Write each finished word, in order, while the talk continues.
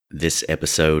This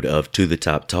episode of To the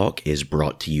Top Talk is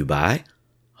brought to you by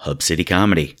Hub City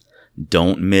Comedy.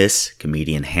 Don't miss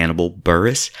comedian Hannibal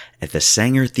Buress at the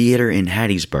Sanger Theater in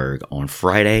Hattiesburg on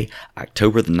Friday,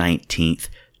 October the 19th,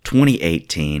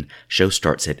 2018. Show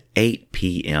starts at 8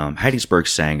 p.m. Hattiesburg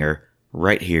Sanger,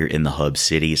 right here in the Hub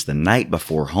City. It's the night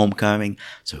before homecoming,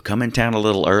 so come in town a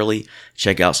little early,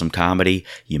 check out some comedy.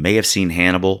 You may have seen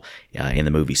Hannibal in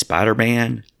the movie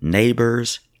Spider-Man,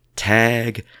 Neighbors,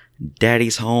 Tag,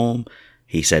 Daddy's Home.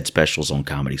 He's had specials on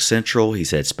Comedy Central.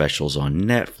 He's had specials on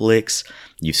Netflix.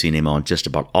 You've seen him on just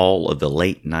about all of the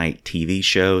late night TV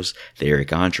shows, the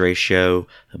Eric Andre Show,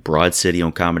 Broad City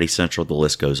on Comedy Central. The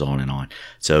list goes on and on.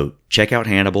 So check out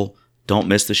Hannibal. Don't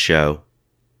miss the show.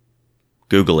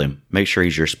 Google him. Make sure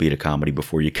he's your speed of comedy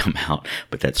before you come out.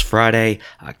 But that's Friday,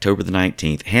 October the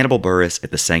 19th. Hannibal Buress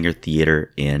at the Sanger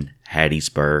Theater in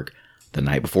Hattiesburg, the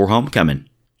night before homecoming.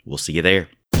 We'll see you there.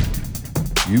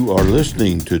 You are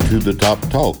listening to the Top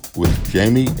Talk with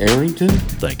Jamie Arrington.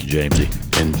 Thank you,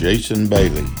 Jamesy. And Jason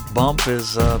Bailey. Bump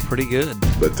is pretty good.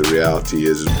 But the reality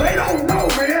is, they don't know,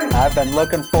 man. I've been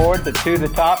looking forward to the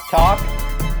Top Talk.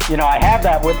 You know, I have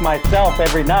that with myself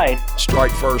every night.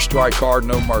 Strike first, strike hard,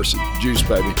 no mercy. Juice,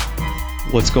 baby.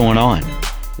 What's going on?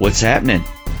 What's happening?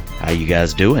 How you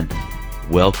guys doing?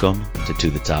 Welcome to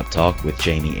the Top Talk with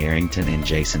Jamie Arrington and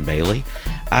Jason Bailey.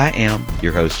 I am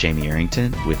your host, Jamie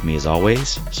Arrington. With me, as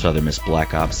always, Southern Miss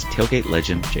Black Ops tailgate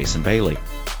legend, Jason Bailey.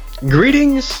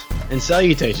 Greetings and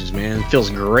salutations, man. Feels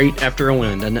great after a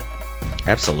win, doesn't it?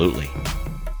 Absolutely.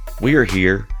 We are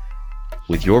here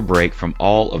with your break from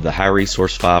all of the High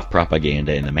Resource 5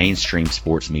 propaganda in the mainstream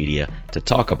sports media to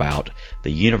talk about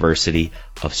the University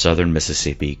of Southern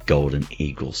Mississippi Golden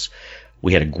Eagles.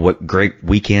 We had a great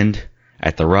weekend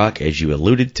at the Rock, as you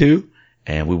alluded to,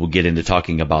 and we will get into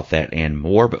talking about that and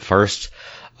more. But first,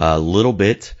 a little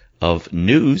bit of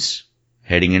news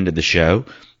heading into the show.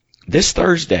 This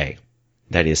Thursday,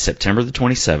 that is September the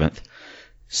 27th,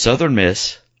 Southern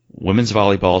Miss women's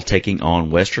volleyball taking on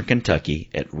Western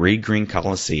Kentucky at Reed Green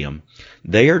Coliseum.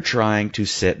 They are trying to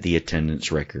set the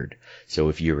attendance record. So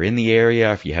if you're in the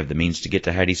area, if you have the means to get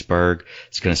to Hattiesburg,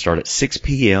 it's going to start at 6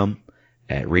 p.m.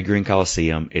 at Reed Green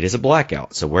Coliseum. It is a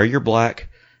blackout, so wear your black.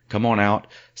 Come on out,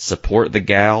 support the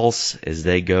gals as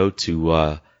they go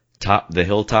to top the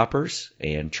Hilltoppers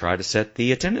and try to set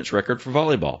the attendance record for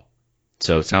volleyball.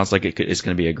 So it sounds like it's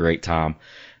going to be a great time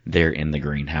there in the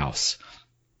greenhouse.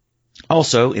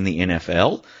 Also in the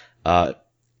NFL,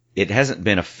 it hasn't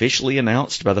been officially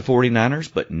announced by the 49ers,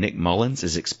 but Nick Mullins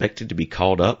is expected to be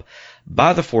called up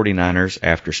by the 49ers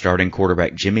after starting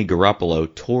quarterback Jimmy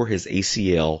Garoppolo tore his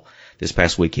ACL this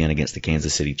past weekend against the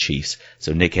Kansas City Chiefs.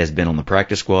 So Nick has been on the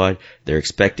practice squad. They're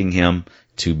expecting him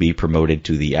to be promoted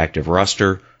to the active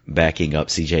roster, backing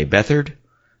up C.J. Beathard.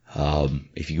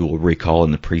 If you will recall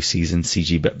in the preseason,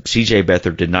 C.J.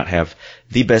 Beathard did not have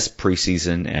the best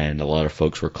preseason, and a lot of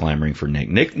folks were clamoring for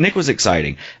Nick. Nick was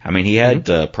exciting. I mean, he had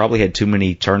probably had too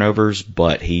many turnovers,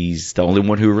 but he's the only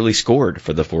one who really scored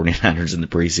for the 49ers in the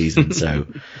preseason. So,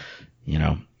 you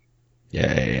know,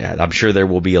 yeah, I'm sure there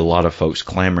will be a lot of folks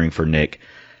clamoring for Nick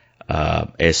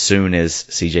as soon as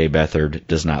C.J. Beathard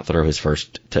does not throw his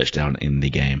first touchdown in the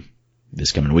game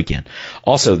this coming weekend.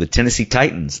 Also, the Tennessee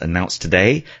Titans announced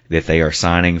today that they are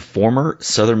signing former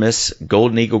Southern Miss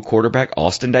Golden Eagle quarterback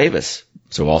Austin Davis.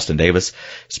 So Austin Davis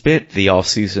spent the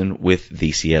offseason with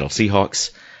the Seattle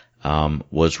Seahawks,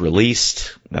 was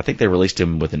released. I think they released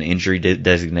him with an injury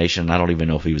designation. I don't even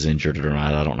know if he was injured or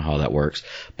not. I don't know how that works.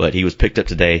 But he was picked up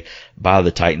today by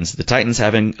the Titans. The Titans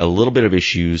having a little bit of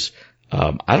issues.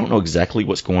 I don't know exactly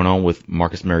what's going on with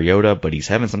Marcus Mariota, but he's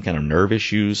having some kind of nerve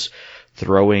issues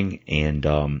throwing, and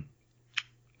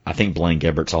I think Blaine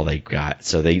Gebbert's all they got.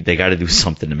 So they got to do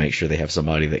something to make sure they have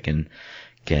somebody that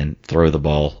can throw the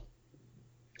ball.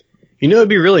 You know, it'd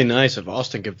be really nice if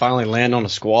Austin could finally land on a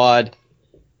squad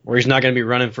where he's not going to be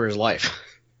running for his life.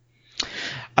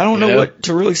 I don't know what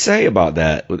to really say about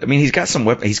that. I mean, he's got some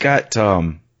weapons. He's got,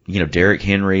 Derrick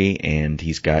Henry, and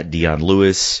he's got Deion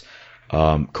Lewis,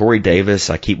 Corey Davis.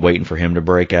 I keep waiting for him to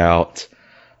break out.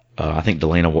 I think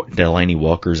Delaney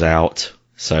Walker's out.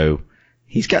 So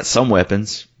he's got some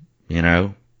weapons,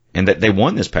 and that they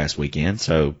won this past weekend.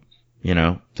 So,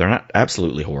 they're not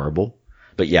absolutely horrible.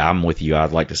 But yeah, I'm with you.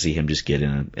 I'd like to see him just get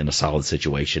in a solid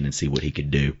situation and see what he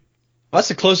could do. Well, that's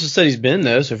the closest that he's been,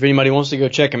 though. So if anybody wants to go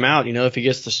check him out, if he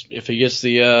gets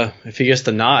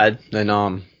the nod,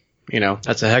 then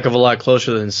that's a heck of a lot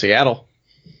closer than Seattle.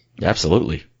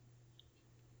 Absolutely.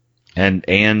 And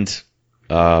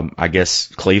I guess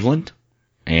Cleveland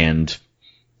and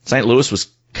St. Louis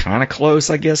was kind of close,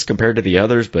 I guess, compared to the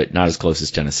others, but not as close as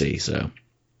Tennessee. So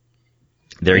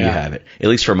There you have it, at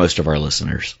least for most of our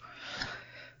listeners.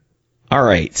 All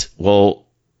right. Well,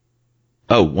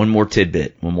 one more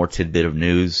tidbit of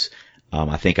news.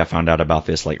 I think I found out about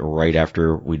this like right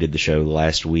after we did the show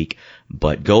last week,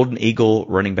 but Golden Eagle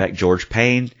running back George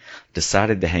Payne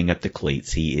decided to hang up the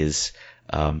cleats. He is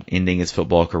ending his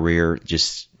football career.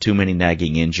 Just too many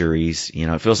nagging injuries.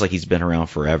 It feels like he's been around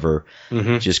forever.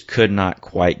 Mm-hmm. Just could not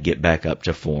quite get back up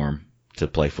to form to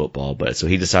play football. But so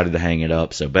he decided to hang it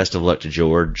up. So best of luck to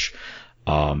George.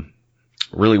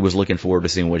 Really was looking forward to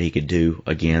seeing what he could do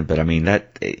again. But I mean,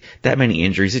 that many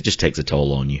injuries, it just takes a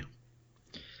toll on you.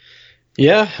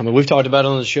 Yeah, I mean, we've talked about it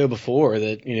on the show before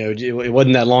that, it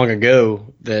wasn't that long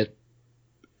ago that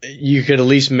you could at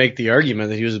least make the argument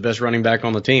that he was the best running back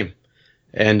on the team.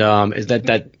 And is that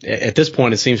at this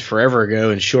point it seems forever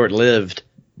ago and short-lived.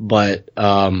 But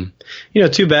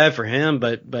too bad for him.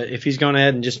 But if he's gone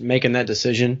ahead and just making that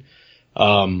decision,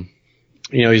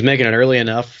 he's making it early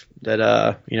enough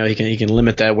that he can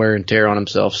limit that wear and tear on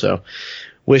himself. So,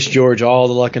 wish George all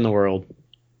the luck in the world.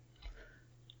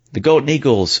 The Golden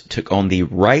Eagles took on the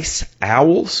Rice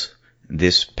Owls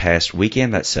this past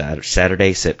weekend. That's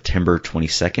Saturday, September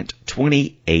 22nd,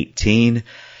 2018.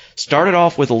 Started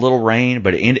off with a little rain,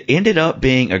 but it ended up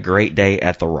being a great day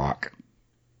at the Rock.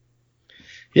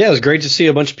 Yeah, it was great to see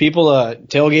a bunch of people.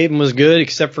 Tailgating was good,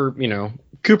 except for,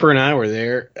 Cooper and I were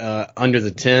there under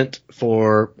the tent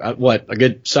for, a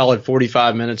good solid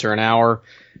 45 minutes or an hour,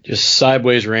 just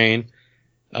sideways rain.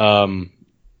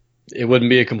 It wouldn't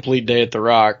be a complete day at the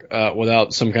Rock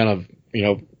without some kind of,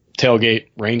 tailgate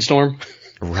rainstorm.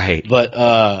 Right.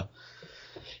 But,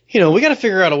 we got to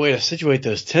figure out a way to situate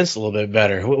those tents a little bit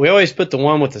better. We always put the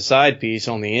one with the side piece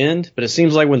on the end, but it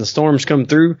seems like when the storms come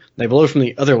through, they blow from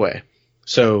the other way.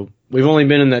 So we've only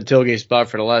been in that tailgate spot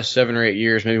for the last 7 or 8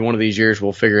 years. Maybe one of these years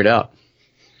we'll figure it out.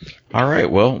 All right.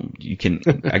 Well,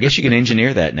 I guess you can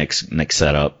engineer that next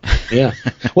setup. Yeah.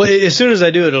 Well, as soon as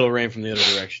I do it, it'll rain from the other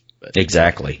direction. But.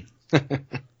 Exactly.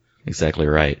 Exactly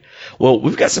right. Well,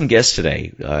 we've got some guests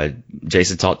today.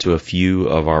 Jason talked to a few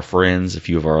of our friends, a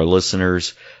few of our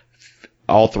listeners,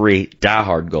 all three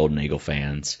diehard Golden Eagle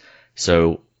fans.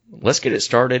 So let's get it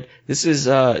started. This is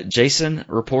Jason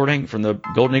reporting from the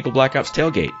Golden Eagle Black Ops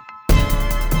tailgate.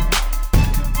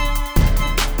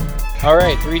 All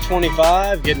right,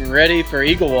 3:25, getting ready for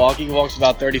Eagle Walk. Eagle Walk's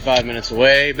about 35 minutes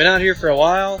away. Been out here for a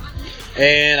while,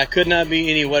 and I could not be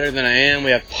any wetter than I am.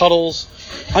 We have puddles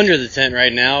under the tent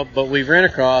right now, but we've ran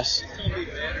across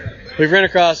one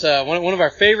of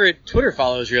our favorite Twitter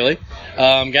follows, really.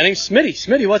 A guy named Smitty.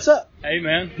 Smitty, what's up? Hey,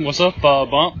 man. What's up,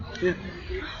 Bump? Yeah.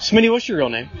 Smitty, what's your real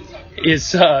name?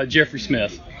 It's Jeffrey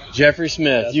Smith. Jeffrey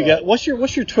Smith. What's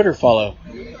your Twitter follow?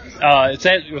 It's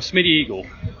at Smitty Eagle.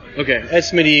 Okay,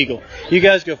 that's Smitty Eagle. You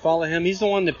guys go follow him. He's the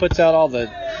one that puts out all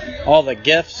the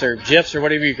GIFs or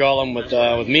whatever you call them with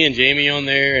me and Jamie on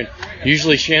there, and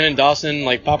usually Shannon Dawson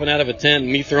like popping out of a tent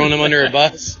and me throwing him under a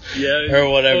bus, or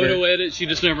whatever. Photo edits. You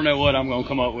just never know what I'm going to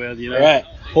come up with, Right.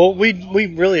 Well,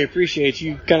 we really appreciate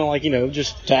you kind of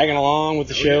just tagging along with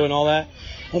the show and all that.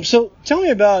 So tell me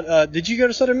about, did you go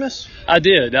to Southern Miss? I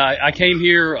did. I came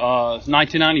here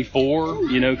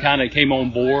 1994, kind of came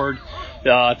on board.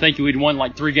 I think we'd won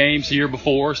like 3 games the year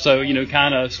before, so,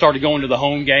 kind of started going to the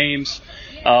home games.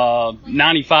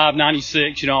 95,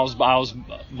 96, I was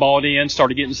bought in,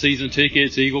 started getting season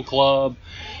tickets, Eagle Club.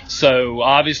 So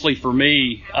obviously for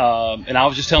me, and I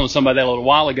was just telling somebody that a little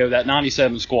while ago, that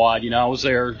 97 squad, I was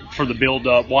there for the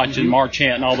build-up, watching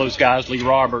Marchant and all those guys, Lee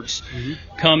Roberts,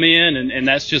 come in, and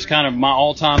that's just kind of my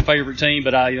all-time favorite team.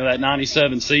 But that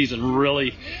 97 season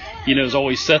really, has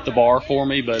always set the bar for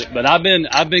me. But I've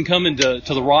been coming to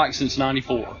the Rock since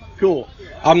 94. Cool.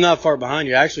 I'm not far behind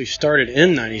you. I actually started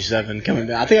in 97 coming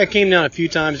down. I think I came down a few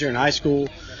times during high school,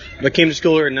 but came to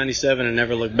school here in 97 and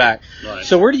never looked back. Right.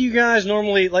 So where do you guys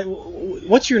normally,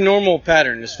 what's your normal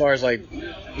pattern as far as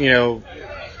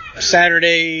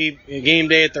Saturday, game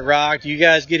day at the Rock? Do you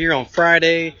guys get here on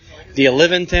Friday? Do you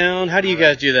live in town? How do you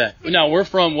guys do that? No, we're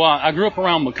from, I grew up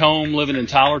around Macomb, living in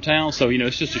Tylertown, so,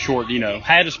 it's just a short,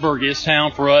 Hattiesburg is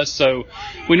town for us, so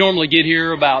we normally get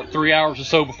here about 3 hours or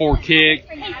so before kick.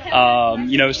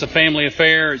 It's a family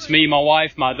affair. It's me, my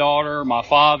wife, my daughter, my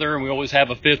father, and we always have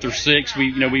a 5th or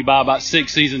 6th. We buy about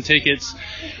 6 season tickets.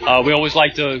 We always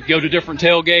like to go to different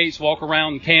tailgates, walk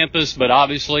around campus, but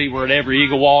obviously we're at every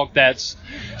Eagle Walk. That's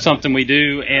something we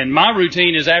do. And my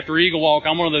routine is after Eagle Walk,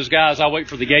 I'm one of those guys, I wait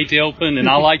for the gate to open, and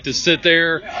I like to sit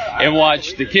there and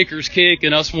watch the kickers kick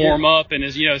and us warm up. And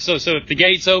so if the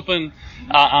gate's open,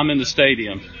 I'm in the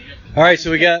stadium. All right, so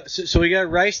we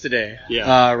got Rice today.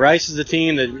 Yeah. Rice is a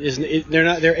team that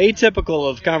they're atypical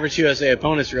of Conference USA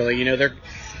opponents, really.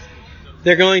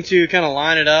 they're going to kind of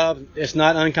line it up. It's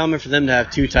not uncommon for them to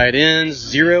have 2 tight ends,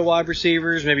 0 wide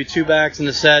receivers, maybe 2 backs in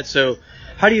the set. So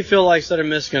how do you feel like Southern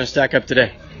Miss is going to stack up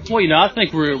today? Well, I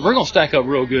think we're going to stack up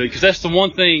real good because that's the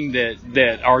one thing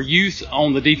that our youth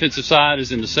on the defensive side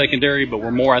is in the secondary, but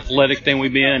we're more athletic than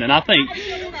we've been. And I think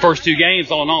first 2 games,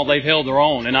 all in all, they've held their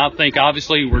own. And I think,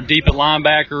 obviously, we're deep at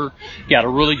linebacker, got a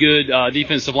really good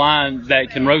defensive line that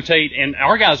can rotate, and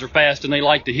our guys are fast and they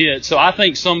like to hit. So I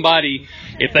think somebody,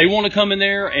 if they want to come in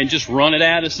there and just run it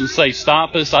at us and say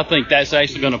stop us, I think that's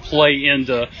actually going to play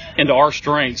into our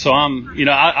strength. So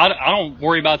I don't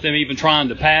worry about them even trying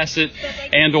to pass it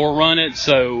and or run it.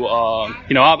 So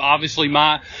obviously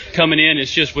my coming in is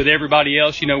just with everybody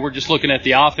else. We're just looking at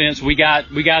the offense. We got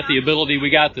the ability,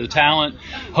 we got the talent.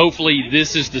 Hopefully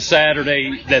this is the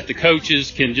Saturday that the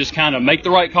coaches can just kind of make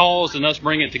the right calls and us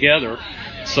bring it together.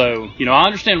 So, I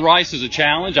understand Rice is a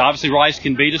challenge. Obviously, Rice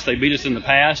can beat us. They beat us in the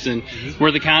past, and we're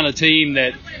the kind of team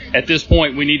that at this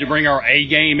point we need to bring our A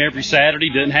game every Saturday.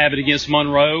 Didn't have it against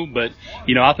Monroe, but,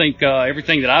 I think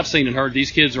everything that I've seen and heard, these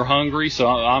kids are hungry. So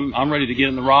I'm ready to get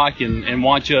in the rock and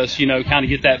watch us, kind of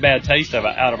get that bad taste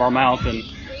out of our mouth and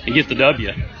get the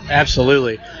W.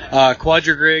 Absolutely.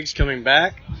 Quadra Griggs coming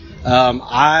back.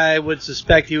 I would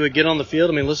suspect he would get on the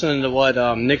field. I mean, listening to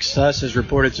what Nick Suss has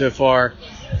reported so far,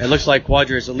 it looks like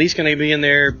Quadra is at least going to be in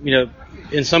there,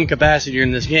 in some capacity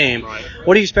during this game. Right.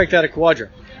 What do you expect out of Quadra?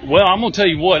 Well, I'm going to tell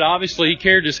you what, obviously he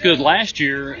carried us good last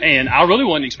year, and I really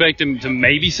wasn't expecting him to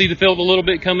maybe see the field a little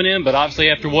bit coming in, but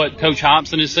obviously after what Coach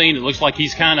Hobson has seen, it looks like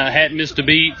he's kind of hadn't missed a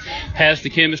beat, has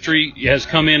the chemistry, has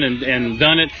come in and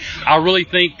done it. I really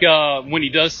think when he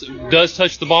does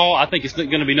touch the ball, I think it's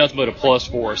going to be nothing but a plus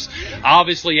for us.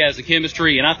 Obviously he has the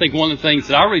chemistry, and I think one of the things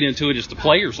that I read into it is the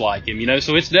players like him,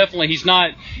 so it's definitely he's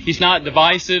not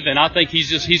divisive, and I think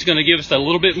he's going to give us a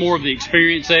little bit more of the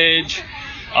experience edge.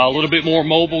 A little bit more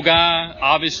mobile guy.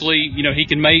 Obviously, he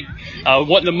can make,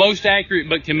 wasn't the most accurate,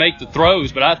 but can make the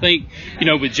throws. But I think,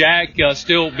 with Jack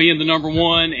still being the number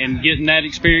 1 and getting that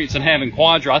experience and having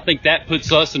Quadra, I think that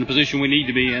puts us in the position we need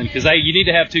to be in. Because, you need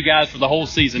to have 2 guys for the whole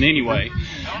season anyway.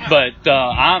 But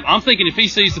I'm thinking if he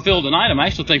sees the field tonight, I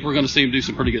actually think we're going to see him do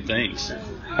some pretty good things.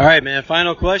 All right, man.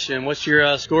 Final question. What's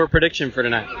your score prediction for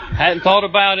tonight? Hadn't thought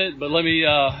about it, but let me,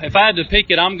 if I had to pick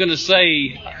it, I'm going to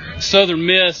say Southern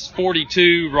Miss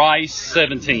 42, Rice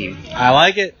 17. I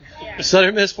like it.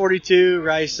 Southern Miss 42,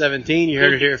 Rice 17. You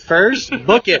heard it here first.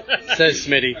 Book it, says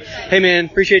Smitty. Hey, man,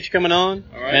 appreciate you coming on.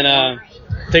 All right. And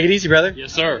take it easy, brother.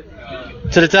 Yes, sir.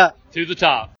 To the top. To the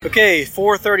top. Okay,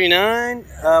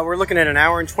 4:39. We're looking at an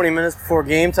hour and 20 minutes before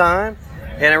game time,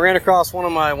 and I ran across one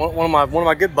of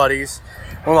my good buddies,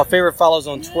 one of my favorite follows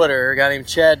on Twitter, a guy named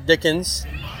Chad Dickens.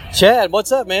 Chad,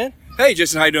 what's up, man? Hey,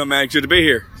 Jason, how you doing, man? Good to be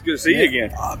here. It's good to see you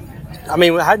again.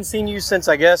 I hadn't seen you since,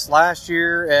 I guess, last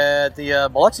year at the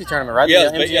Biloxi tournament, right? Yeah,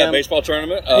 the baseball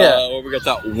tournament. Yeah. We got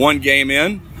that one game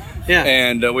in. Yeah.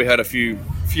 And we had a few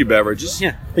beverages.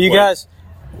 Yeah. But you guys,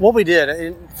 what we did,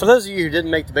 and for those of you who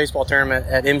didn't make the baseball tournament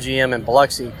at MGM in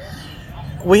Biloxi,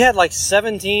 we had like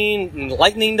 17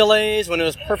 lightning delays when it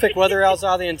was perfect weather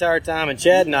outside the entire time, and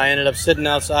Chad and I ended up sitting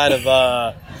outside of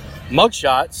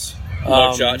Mugshots.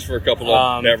 Mugshots for a couple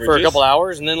of beverages. For a couple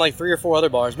hours, and then like 3 or 4 other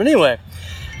bars. But anyway,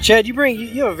 Chad, you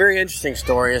have a very interesting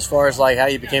story as far as like how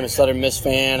you became a Southern Miss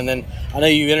fan, and then I know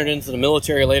you entered into the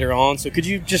military later on. So could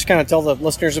you just kind of tell the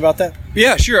listeners about that?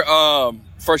 Yeah, sure.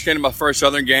 First came to my first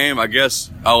Southern game, I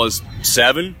guess I was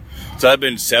 7. So I've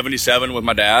been 77 with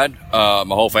my dad, my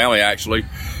whole family actually,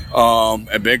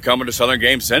 and been coming to Southern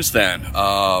games since then.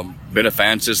 Been a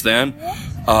fan since then.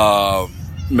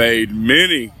 Made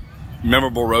many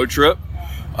memorable road trip.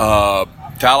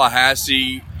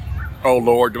 Tallahassee, oh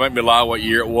Lord, don't make me lie what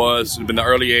year it was. It'd been the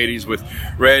early 80s with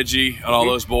Reggie and all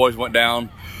those boys went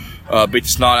down, beat the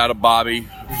snot out of Bobby,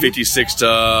 56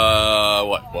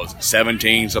 to,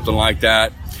 17, something like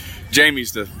that.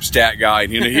 Jamie's the stat guy,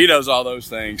 and he knows all those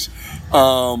things.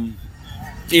 And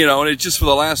it's just for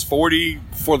the last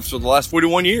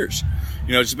 41 years.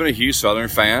 Just been a huge Southern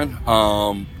fan.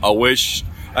 I wish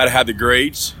I'd had the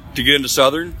grades to get into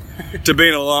Southern, to be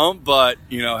an alum, but,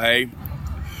 hey,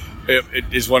 it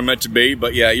is what it meant to be.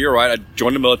 But, yeah, you're right. I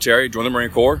joined the military, joined the Marine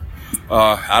Corps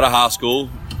out of high school,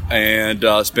 and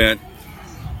spent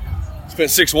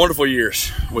 6 wonderful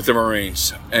years with the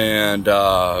Marines. And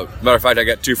matter of fact, I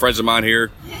got 2 friends of mine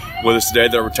here with us today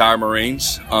that are retired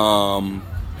Marines. And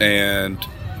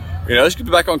it's good to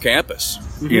be back on campus.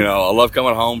 Mm-hmm. I love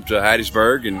coming home to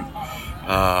Hattiesburg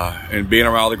and being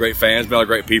around all the great fans, being all the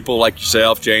great people like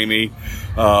yourself, Jamie,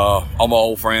 all my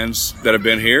old friends that have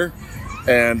been here.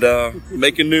 and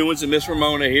making new ones. And Miss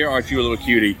Ramona here, aren't you a little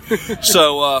cutie?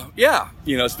 So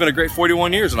it's been a great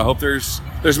 41 years, and I hope there's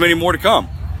many more to come.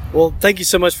 Well, thank you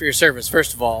so much for your service,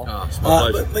 first of all. Oh, it's my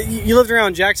pleasure. But you lived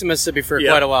around Jackson, Mississippi for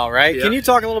quite a while, right? Yeah. Can you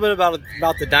talk a little bit about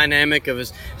the dynamic of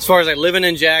as far as like living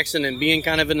in Jackson and being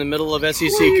kind of in the middle of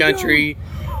SEC country,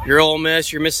 your Ole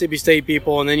Miss, your Mississippi State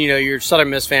people, and then, you're Southern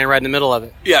Miss fan right in the middle of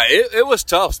it? Yeah, it was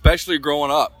tough, especially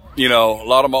growing up. A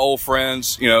lot of my old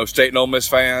friends, State and Ole Miss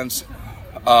fans.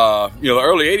 The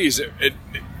early 80s,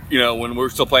 when we were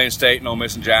still playing State and Ole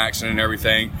Miss and Jackson and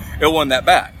everything, it wasn't that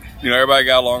bad. Everybody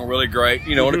got along really great.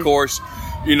 And of course,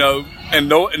 and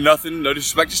no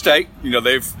disrespect to State.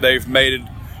 They've made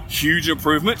huge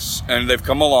improvements and they've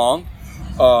come along.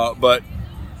 But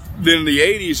then in the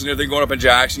 80s and everything going up in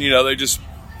Jackson,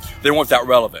 they weren't that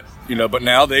relevant. But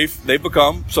now they've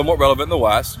become somewhat relevant in the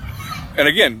West. And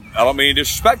again, I don't mean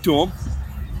disrespect to them,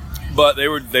 but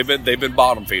they've been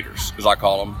bottom feeders, as I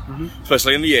call them,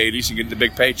 especially in the 80s and getting the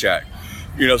big paycheck.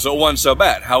 So it wasn't so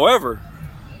bad. However,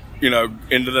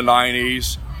 into the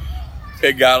 90s,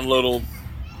 it got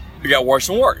worse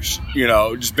and worse.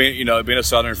 Just being a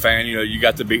Southern fan, you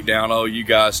got the beat down. Oh, you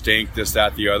guys stink, this,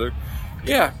 that, the other.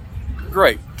 Yeah,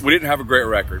 great. We didn't have a great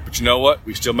record, but you know what?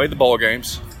 We still made the bowl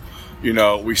games.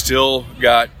 We still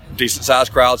got decent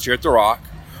sized crowds here at the Rock,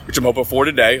 which I'm hoping for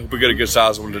today. Hope we get a good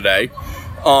sized one today.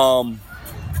 So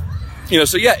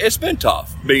yeah, it's been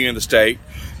tough being in the state.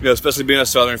 Especially being a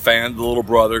Southern fan, the little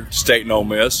brother, State and Ole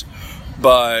Miss.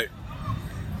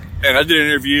 And I did an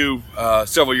interview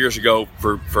several years ago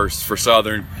for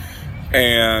Southern,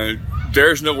 and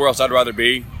there's nowhere else I'd rather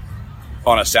be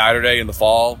on a Saturday in the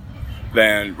fall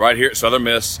than right here at Southern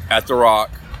Miss at the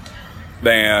Rock,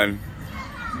 than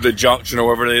the Junction or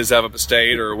whatever it is up at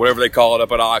State or whatever they call it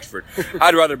up at Oxford.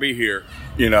 I'd rather be here,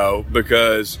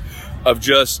 because of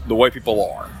just the way people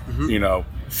are,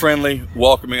 friendly,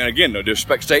 welcoming, and again, no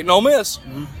disrespect to State and Ole Miss.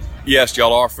 Yes,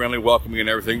 y'all are friendly, welcoming, and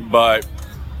everything, but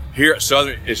here at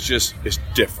Southern, it's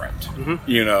different,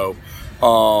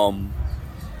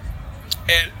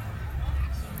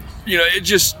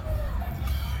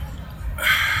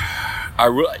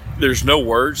 there's no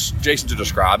words, Jason, to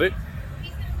describe it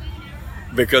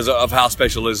because of how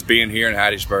special it is being here in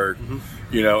Hattiesburg,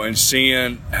 and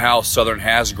seeing how Southern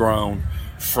has grown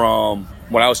from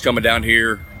when I was coming down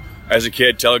here as a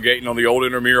kid, tailgating on the old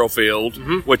intramural field,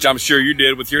 which I'm sure you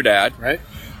did with your dad, right?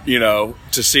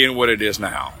 To seeing what it is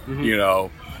now, you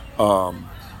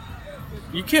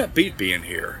can't beat being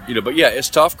here, but yeah, it's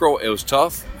tough. It was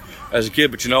tough as a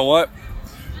kid, but you know what?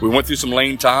 We went through some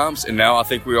lean times, and now I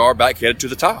think we are back headed to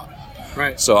the top.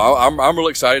 Right. So I'm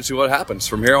really excited to see what happens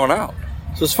from here on out.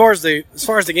 So as far as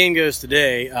the game goes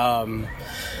today,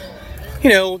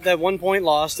 that 1 point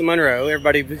loss to Monroe.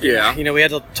 Everybody, we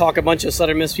had to talk a bunch of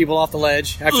Southern Miss people off the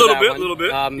ledge after that one. A little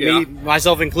bit. Me,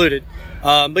 myself included.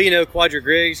 But Quadra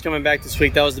Griggs coming back this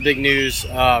week, that was the big news.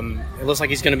 It looks like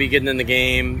he's going to be getting in the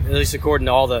game, at least according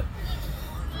to all the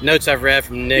notes I've read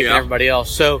from Nick and everybody else.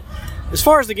 So as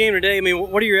far as the game today,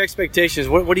 what are your expectations?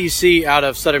 What do you see out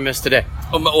of Southern Miss today?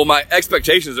 Well, my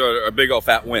expectations are a big old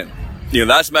fat win.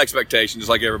 That's my expectation, just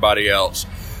like everybody else.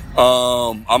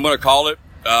 I'm going to call it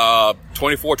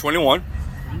 24-21.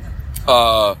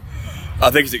 I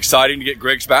think it's exciting to get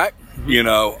Griggs back.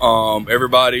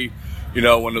 Everybody, when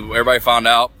everybody found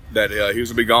out that he was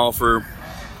going to be gone for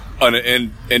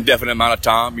an indefinite amount of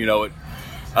time,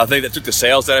 I think that took the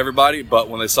sales out of everybody. But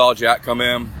when they saw Jack come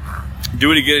in,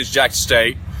 do it again as Jackson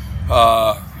State,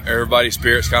 everybody's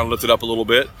spirits kind of lifted up a little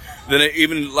bit. Then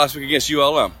even last week against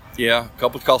ULM, a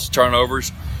couple of costly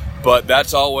turnovers, but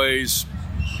that's always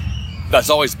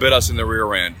bit us in the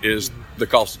rear end is the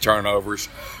cost of turnovers.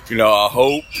 I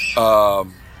hope,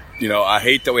 I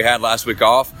hate that we had last week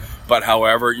off, but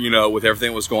however, with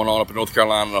everything that was going on up in North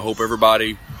Carolina, I hope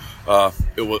everybody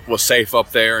was safe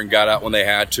up there and got out when they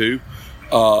had to.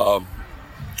 But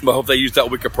I hope they used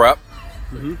that week of prep,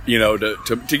 to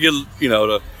get,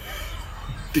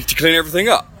 to clean everything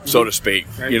up, so to speak,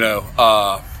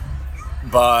 Right.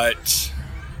 But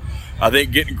I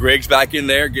think getting Griggs back in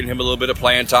there, getting him a little bit of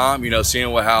playing time,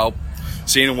 seeing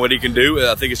what he can do,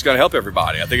 I think it's going to help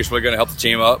everybody. I think it's really going to help the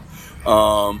team up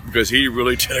because he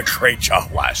really did a great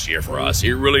job last year for us.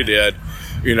 He really did,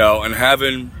 and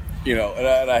having, and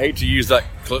I hate to use that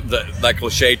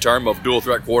cliche term of dual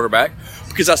threat quarterback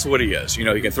because that's what he is. He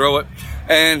can throw it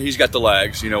and he's got the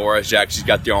legs, whereas Jackson's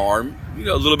got the arm, a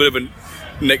little bit of a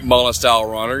Nick Mullen style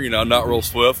runner, not real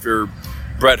swift or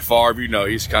Brett Favre,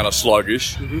 he's kind of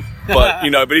sluggish, but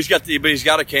but he's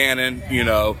got a cannon,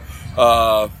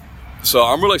 So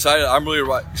I'm really excited. I'm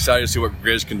really excited to see what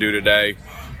Griggs can do today,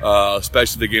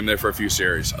 especially the game there for a few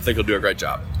series. I think he'll do a great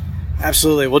job.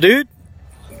 Absolutely. Well, dude,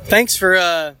 thanks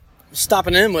for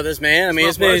stopping in with us, man. I mean,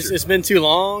 it's been too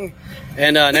long.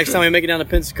 And next time we make it down to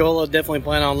Pensacola, definitely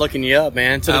plan on looking you up,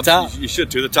 man. To the top. You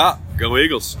should. To the top. Go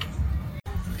Eagles.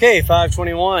 Okay,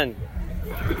 521.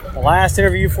 The last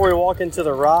interview before we walk into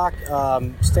the Rock.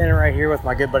 Standing right here with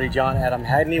my good buddy John Adam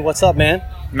Hagney. What's up, man?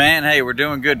 Man, hey, we're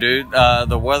doing good, dude.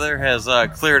 The weather has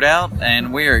cleared out,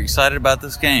 and we are excited about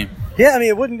this game. Yeah, I mean,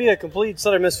 it wouldn't be a complete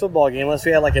Southern Miss football game unless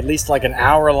we had at least an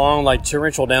hour-long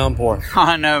torrential downpour.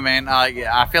 I know, man.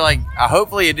 I feel like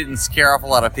hopefully it didn't scare off a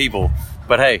lot of people.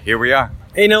 But, hey, here we are.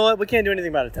 Hey, you know what? We can't do anything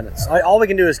about attendance. All we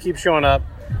can do is keep showing up,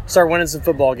 start winning some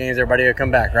football games, everybody will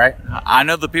come back, right? I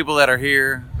know the people that are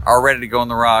here are ready to go on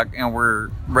the Rock, and we're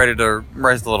ready to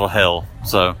raise the little hell.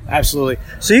 So absolutely.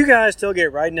 So you guys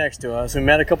tailgate right next to us. We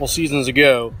met a couple seasons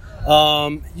ago.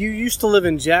 You used to live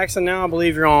in Jackson. Now I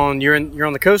believe you're on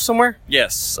the coast somewhere.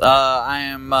 Yes, I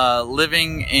am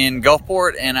living in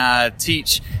Gulfport, and I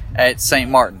teach at St.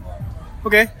 Martin.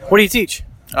 Okay. What do you teach?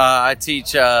 I teach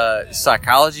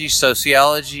psychology,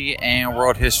 sociology, and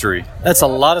world history. That's a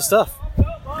lot of stuff.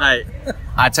 Hey,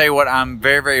 I tell you what, I'm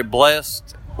very, very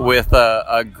blessed with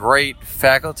a great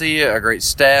faculty, a great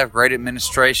staff, great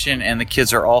administration, and the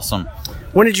kids are awesome.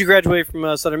 When did you graduate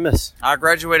from Southern Miss? I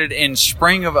graduated in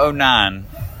spring of 2009.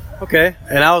 Okay,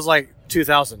 and I was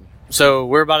 2000. So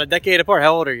we're about a decade apart.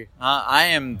 How old are you? I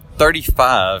am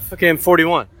 35. Okay, I'm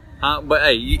 41. But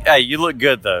hey, you look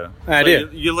good though. I do.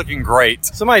 You're looking great.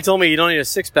 Somebody told me you don't need a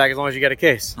six-pack as long as you got a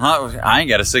case. I ain't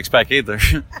got a six-pack either.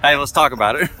 Hey, let's talk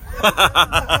about it.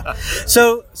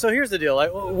 So here's the deal.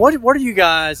 What are you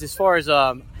guys, as far as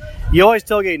you always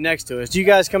tailgate next to us? Do you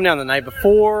guys come down the night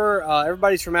before?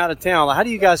 Everybody's from out of town. How do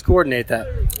you guys coordinate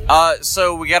that?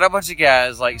 So we got a bunch of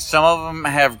guys. Some of them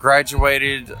have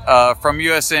graduated from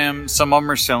USM. Some of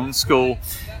them are still in school.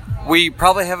 We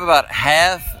probably have about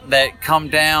half that come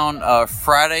down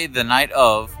Friday the night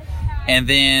of, and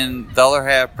then the other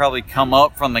half probably come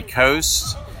up from the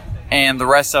coast, and the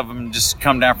rest of them just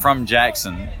come down from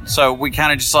Jackson. So we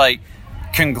kind of just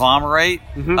conglomerate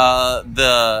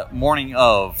the morning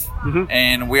of,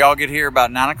 and we all get here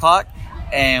about 9 o'clock,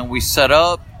 and we set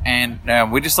up,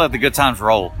 and we just let the good times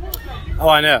roll. Oh,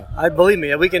 I know. Believe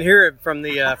me, we can hear it from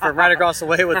right across the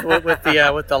way with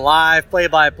the live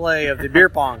play-by-play of the beer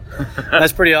pong.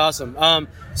 That's pretty awesome.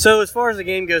 So as far as the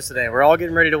game goes today, we're all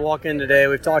getting ready to walk in today.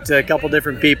 We've talked to a couple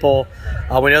different people.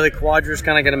 We know that Quadra's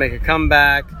kind of going to make a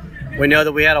comeback. We know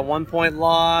that we had a 1-point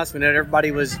loss. We know that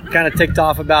everybody was kind of ticked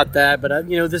off about that. But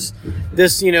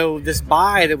this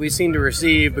bye that we seem to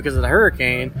receive because of the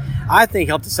hurricane, I think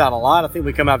helped us out a lot. I think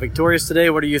we come out victorious today.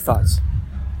 What are your thoughts?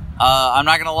 I'm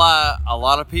not going to lie. A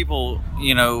lot of people,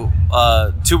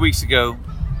 2 weeks ago,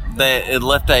 it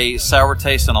left a sour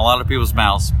taste in a lot of people's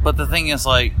mouths. But the thing is,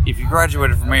 if you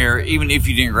graduated from here, even if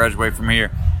you didn't graduate from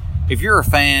here, if you're a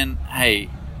fan, hey,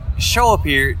 show up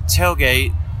here,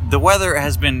 tailgate. The weather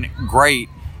has been great,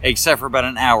 except for about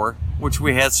an hour, which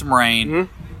we had some rain.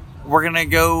 Mm-hmm. We're going to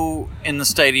go in the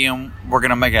stadium. We're going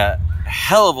to make a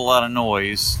hell of a lot of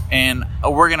noise. And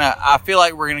I feel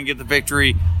like we're going to get the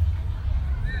victory.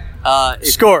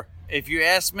 Score. If you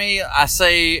ask me, I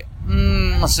say,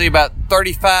 let's see, about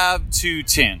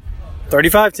 35-10.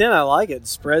 35-10, I like it. The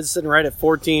spread's sitting right at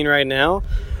 14 right now.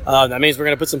 That means we're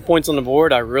going to put some points on the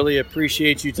board. I really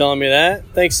appreciate you telling me that.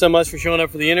 Thanks so much for showing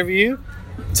up for the interview.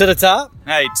 To the top?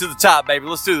 Hey, to the top, baby.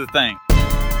 Let's do the thing.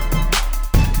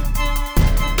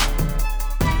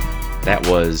 That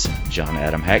was John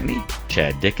Adam Hagney,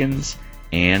 Chad Dickens,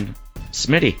 and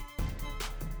Smitty.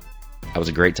 That was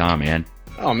a great time, man.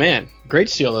 Oh, man. Great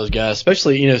to see all those guys,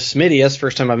 especially, Smitty. That's the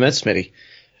first time I met Smitty.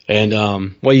 And,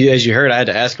 as you heard, I had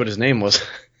to ask what his name was.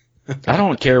 I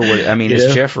don't care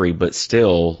it's Jeffrey, but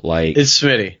still, It's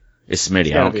Smitty. It's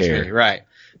Smitty. I don't care. Smitty, right.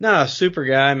 No, super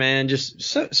guy, man. Just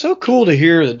so cool to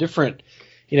hear the different,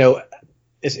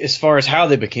 as far as how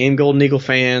they became Golden Eagle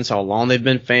fans, how long they've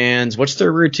been fans, what's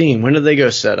their routine, when do they go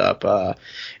set up.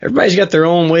 Everybody's got their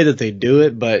own way that they do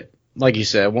it, but like you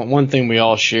said, one thing we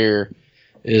all share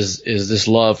is this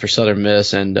love for Southern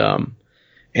Miss, and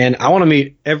I want to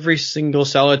meet every single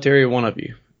solitary one of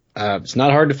you. It's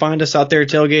not hard to find us out there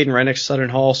tailgating right next to Southern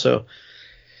Hall, so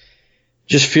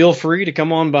just feel free to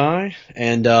come on by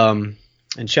and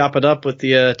chop it up with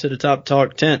the To the Top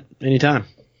Talk tent anytime.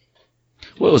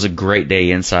 Well, it was a great day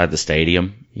inside the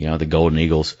stadium. The Golden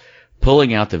Eagles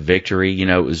pulling out the victory. It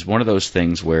was one of those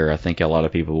things where I think a lot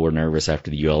of people were nervous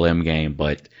after the ULM game,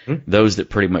 but those that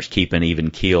pretty much keep an even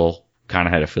keel kind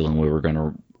of had a feeling we were going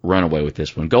to run away with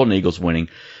this one. Golden Eagles winning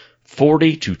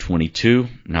 40-22.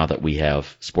 Now that we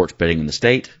have sports betting in the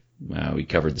state, we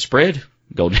covered the spread.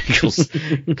 Golden Eagles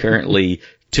currently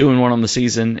 2-1 on the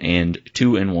season and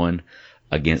 2-1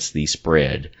 against the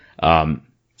spread. I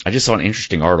just saw an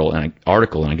interesting article, and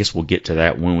I guess we'll get to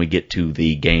that when we get to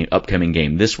the upcoming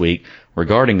game this week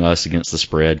regarding us against the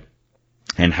spread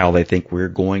and how they think we're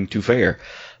going to fare.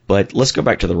 But let's go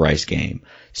back to the Rice game.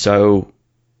 So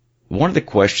one of the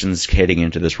questions heading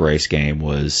into this Rice game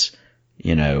was,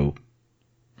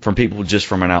 from people just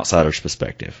from an outsider's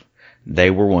perspective.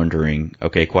 They were wondering,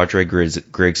 okay, Quadre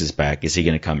Griggs is back. Is he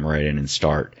going to come right in and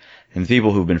start? And the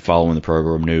people who've been following the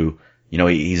program knew,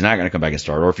 he's not going to come back and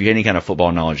start. Or if you had any kind of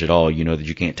football knowledge at all, you know that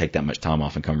you can't take that much time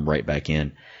off and come right back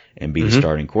in and be the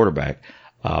starting quarterback.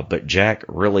 But Jack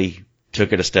really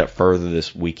took it a step further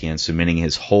this weekend, cementing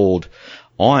his hold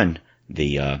on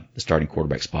the starting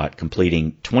quarterback spot,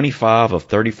 completing 25 of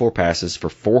 34 passes for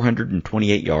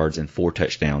 428 yards and 4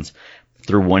 touchdowns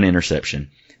through 1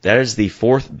 interception. That is the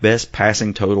 4th best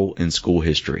passing total in school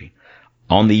history.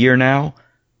 On the year now,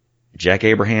 Jack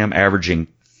Abraham averaging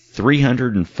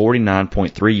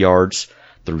 349.3 yards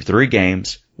through 3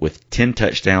 games with 10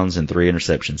 touchdowns and 3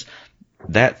 interceptions.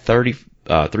 That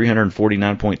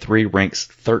 349.3 ranks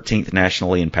 13th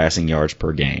nationally in passing yards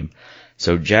per game.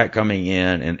 So Jack coming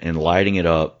in and lighting it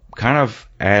up kind of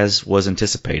as was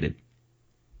anticipated.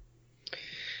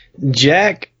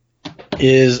 Jack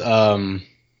is,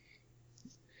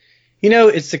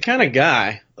 it's the kind of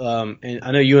guy, and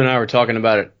I know you and I were talking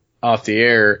about it off the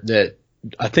air, that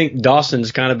I think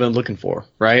Dawson's kind of been looking for,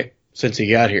 right, since he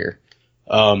got here.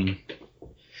 And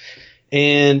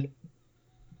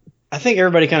I think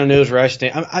everybody kind of knows where I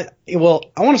stand. I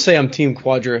want to say I'm Team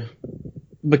Quadra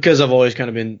because I've always kind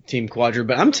of been Team Quadra,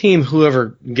 but I'm Team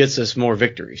whoever gets us more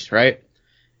victories, right?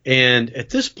 And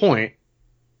at this point,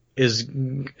 as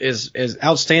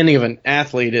outstanding of an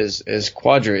athlete as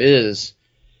Quadra is,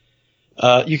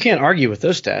 you can't argue with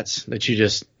those stats that you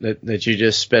just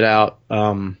spit out.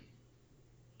 Are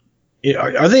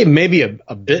they maybe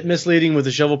a bit misleading with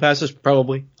the shovel passes?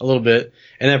 Probably a little bit,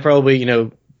 and that probably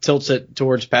tilts it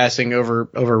towards passing over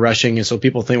rushing, and so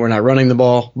people think we're not running the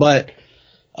ball. But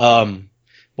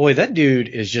boy, that dude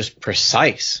is just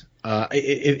precise.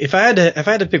 If I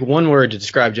had to pick one word to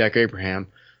describe Jack Abraham,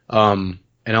 and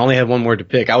I only had one word to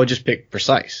pick, I would just pick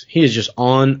precise. He is just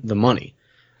on the money.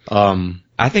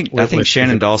 I think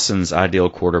Shannon Dawson's ideal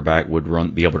quarterback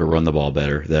would be able to run the ball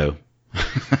better, though.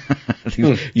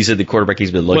 You said the quarterback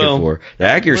he's been looking for. The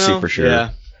accuracy for sure.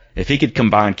 Yeah. If he could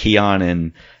combine Keon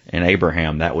and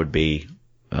Abraham, that would be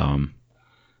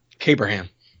Cabraham.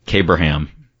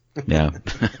 Yeah.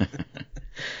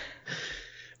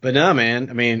 But no, man.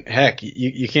 I mean, heck,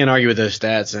 you can't argue with those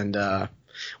stats. And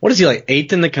what is he, like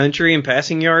 8th in the country in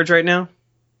passing yards right now?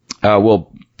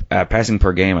 Passing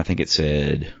per game, I think it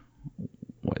said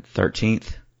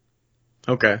 13th.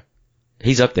 Okay.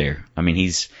 He's up there. I mean,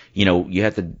 he's, you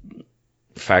have to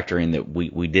factor in that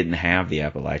we didn't have the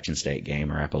Appalachian State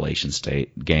game,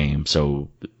 so,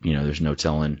 there's no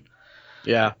telling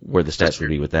where the stats would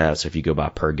be with that. So if you go by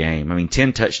per game, I mean,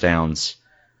 10 touchdowns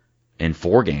in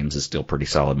 4 games is still pretty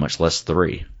solid, much less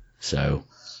 3. So,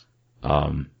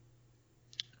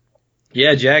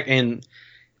 yeah, Jack, and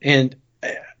I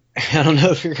don't know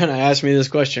if you're going to ask me this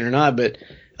question or not, but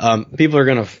people are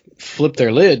going to flip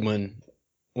their lid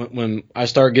when I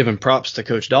start giving props to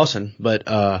Coach Dawson. But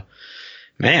the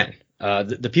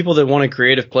people that wanted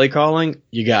creative play calling,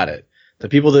 you got it. The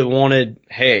people that wanted,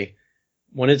 hey,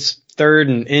 when it's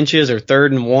 3rd and inches or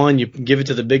 3rd and 1, you give it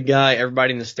to the big guy.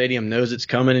 Everybody in the stadium knows it's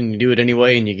coming, and you do it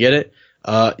anyway, and you get it.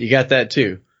 You got that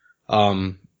too.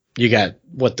 You got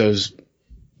those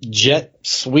jet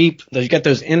sweep. You got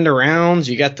those end arounds.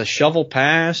 You got the shovel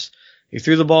pass. He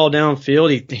threw the ball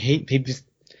downfield.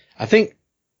 I think,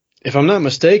 if I'm not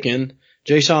mistaken,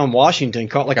 Jason Washington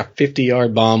caught like a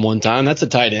 50-yard bomb one time. That's a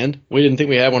tight end. We didn't think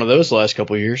we had one of those the last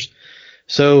couple of years.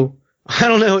 So I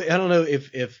don't know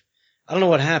if I don't know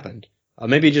what happened.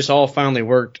 Maybe it just all finally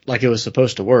worked like it was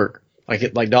supposed to work,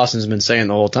 like Dawson's been saying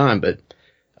the whole time. But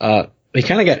he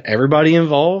kind of got everybody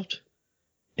involved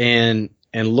and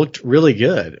looked really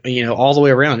good, all the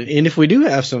way around. And if we do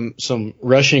have some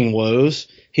rushing woes,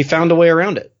 he found a way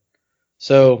around it.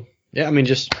 So yeah, I mean,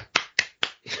 just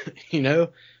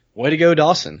way to go,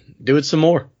 Dawson. Do it some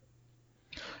more.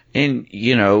 And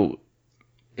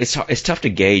it's tough to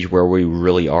gauge where we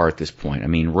really are at this point. I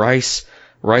mean, Rice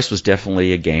was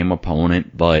definitely a game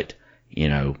opponent, but,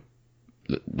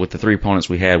 with the 3 opponents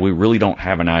we had, we really don't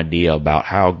have an idea about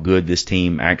how good this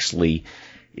team actually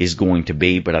is going to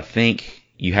be. But I think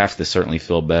you have to certainly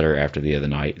feel better after the other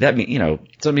night. That mean,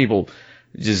 some people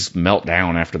just melt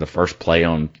down after the first play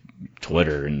on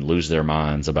Twitter and lose their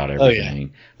minds about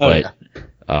everything.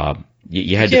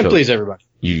 you had can't to please everybody.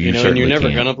 You know, and you're never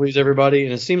going to please everybody.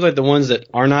 And it seems like the ones that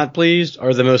are not pleased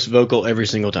are the most vocal every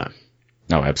single time.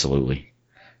 No, absolutely.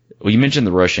 Well, you mentioned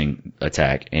the rushing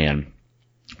attack, and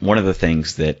one of the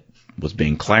things that was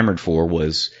being clamored for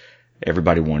was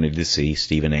everybody wanted to see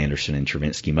Steven Anderson and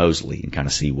Travinsky Mosley and kind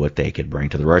of see what they could bring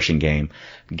to the rushing game,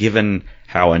 given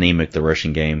how anemic the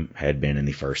rushing game had been in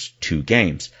the first 2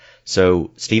 games.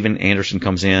 So Steven Anderson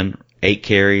comes in, 8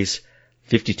 carries,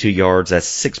 52 yards. That's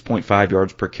 6.5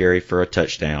 yards per carry for a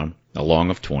touchdown, a long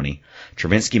of 20.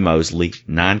 Travinsky Mosley,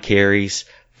 9 carries,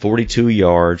 42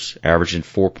 yards, averaging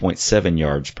 4.7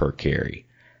 yards per carry.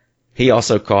 He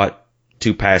also caught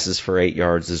 2 passes for 8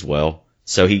 yards as well.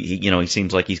 So he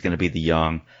seems like he's going to be the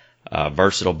young,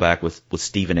 versatile back with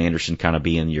Steven Anderson kind of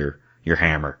being your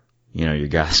hammer. You know, your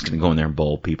guy's going to go in there and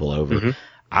bowl people over. Mm-hmm.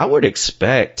 I would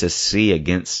expect to see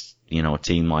against, a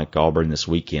team like Auburn this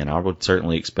weekend, I would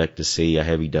certainly expect to see a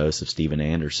heavy dose of Steven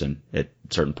Anderson at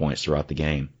certain points throughout the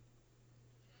game.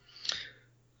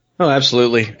 Oh,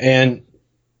 absolutely. And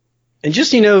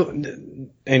just,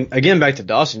 and again, back to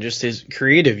Dawson, just his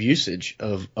creative usage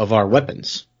of our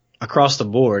weapons across the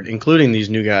board, including these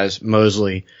new guys,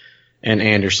 Mosley and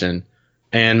Anderson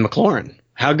and McLaurin.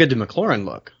 How good did McLaurin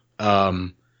look?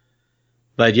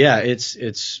 But yeah,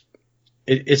 it's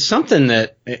something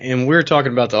that, and we're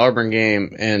talking about the Auburn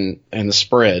game and the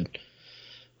spread.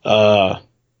 To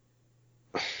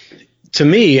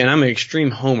me, and I'm an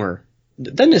extreme homer,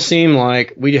 doesn't it seem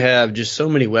like we have just so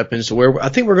many weapons to where I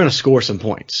think we're going to score some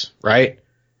points, right?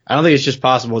 I don't think it's just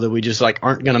possible that we just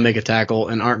aren't going to make a tackle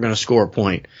and aren't going to score a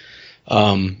point.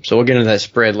 So we'll get into that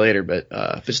spread later, but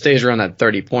if it stays around that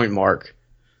 30-point mark,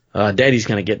 Daddy's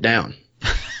going to get down.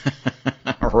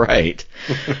 Right.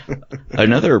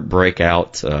 Another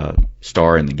breakout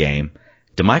star in the game,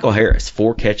 DeMichael Harris,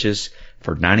 4 catches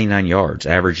for 99 yards,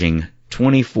 averaging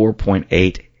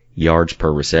 24.8 yards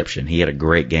per reception. He had a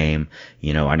great game.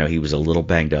 I know he was a little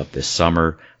banged up this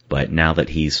summer, but now that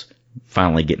he's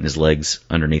finally getting his legs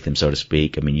underneath him, so to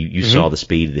speak. I mean, you saw the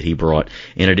speed that he brought.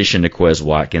 In addition to Quez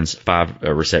Watkins, 5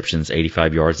 receptions,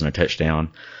 85 yards, and a touchdown.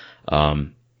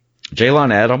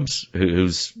 Jaylon Adams,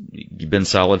 who's been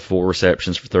solid, 4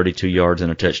 receptions for 32 yards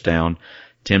and a touchdown.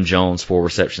 Tim Jones, 4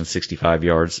 receptions, 65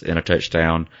 yards and a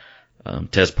touchdown.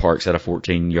 Tez Parks had a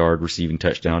 14-yard receiving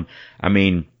touchdown. I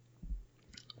mean,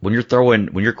 when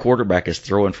your quarterback is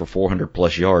throwing for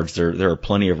 400+ yards, there are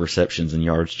plenty of receptions and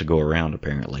yards to go around,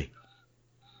 apparently.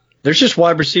 There's just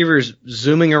wide receivers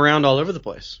zooming around all over the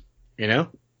place,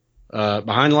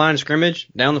 behind the line of scrimmage,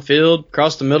 down the field,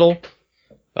 across the middle.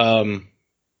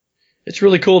 It's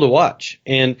really cool to watch.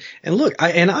 And look,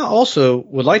 I also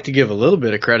would like to give a little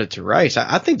bit of credit to Rice.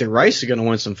 I think that Rice is going to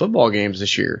win some football games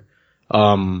this year.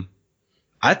 I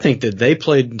think that they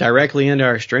played directly into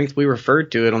our strength. We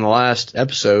referred to it on the last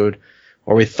episode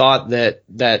where we thought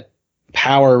that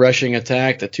power rushing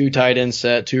attack, the 2 tight end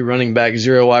set, 2 running back,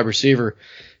 0 wide receiver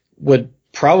would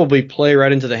probably play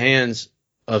right into the hands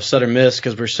of Southern Miss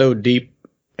because we're so deep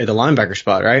at the linebacker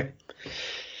spot, right?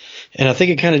 And I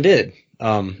think it kind of did.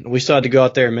 We still had to go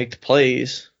out there and make the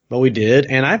plays, but we did.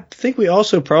 And I think we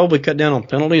also probably cut down on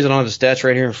penalties. I don't have the stats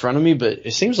right here in front of me, but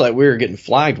it seems like we were getting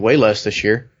flagged way less this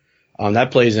year. That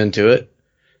plays into it.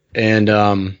 And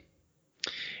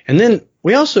then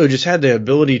we also just had the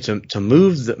ability to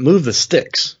move the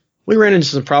sticks. We ran into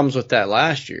some problems with that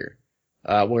last year,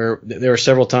 where there were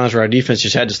several times where our defense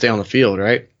just had to stay on the field,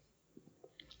 right?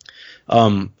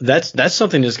 That's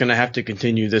something that's going to have to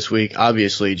continue this week,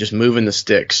 obviously, just moving the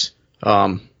sticks.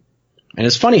 And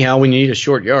it's funny how when you need a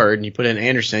short yard and you put in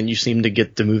Anderson, you seem to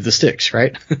get to move the sticks,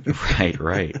 right?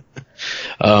 Right.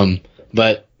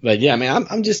 But yeah, I mean,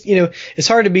 I'm just, it's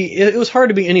hard to be, it was hard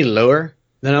to be any lower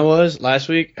than I was last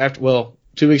week 2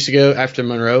 weeks ago after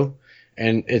Monroe.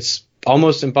 And it's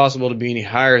almost impossible to be any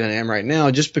higher than I am right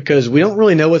now just because we don't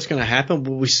really know what's going to happen,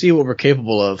 but we see what we're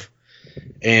capable of.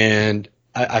 And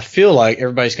I feel like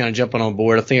everybody's kind of jumping on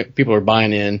board. I think people are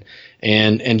buying in.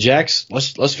 And Jack's,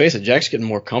 let's face it, Jack's getting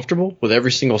more comfortable with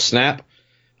every single snap.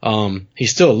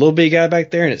 He's still a little big guy back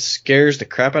there, and it scares the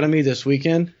crap out of me this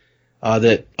weekend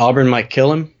that Auburn might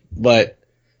kill him. But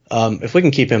if we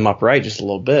can keep him upright just a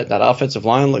little bit, that offensive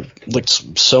line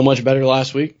looked so much better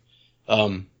last week.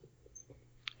 Nobody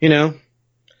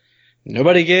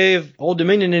gave Old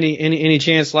Dominion any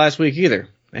chance last week either.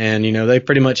 And, they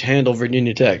pretty much handled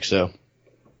Virginia Tech, so.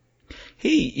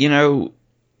 Hey, do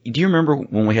you remember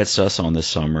when we had Suss on this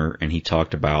summer and he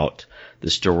talked about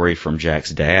the story from Jack's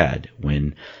dad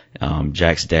when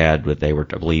Jack's dad, I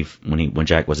believe when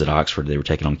Jack was at Oxford, they were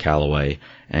taking on Callaway,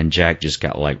 and Jack just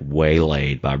got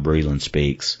waylaid by Breland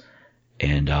Speaks.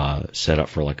 and set up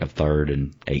for like a 3rd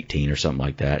and 18 or something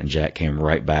like that. And Jack came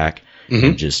right back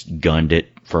and just gunned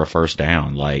it for a first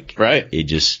down. Like,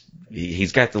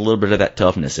 he's got a little bit of that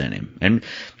toughness in him. And,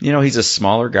 he's a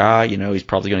smaller guy. He's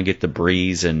probably going to get the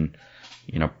Breeze and,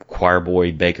 choir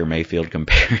boy Baker Mayfield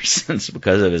comparisons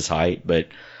because of his height. But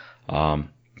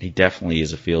he definitely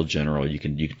is a field general. You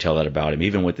can tell that about him.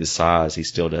 Even with his size, he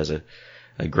still does a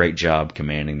great job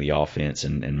commanding the offense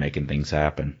and making things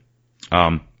happen.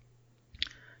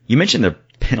 You mentioned the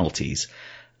penalties.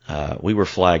 We were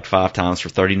flagged 5 times for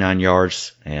 39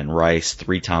 yards and Rice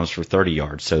 3 times for 30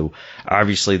 yards. So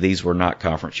obviously these were not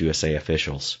Conference USA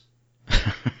officials.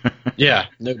 Yeah,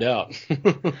 no doubt.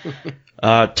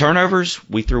 Turnovers,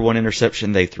 we threw 1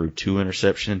 interception. They threw 2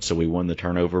 interceptions. So we won the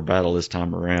turnover battle this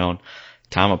time around.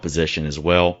 Time of possession as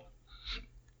well.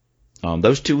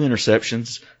 Those 2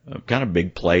 interceptions, kind of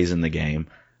big plays in the game.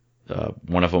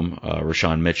 One of them,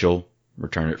 Rashawn Mitchell,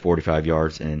 returned it 45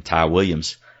 yards, and Ty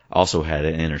Williams also had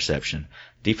an interception.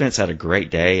 Defense had a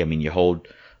great day. I mean, you hold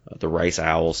the Rice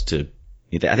Owls to,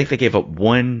 I think they gave up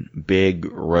 1 big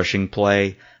rushing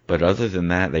play, but other than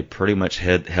that, they pretty much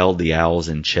held the Owls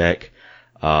in check.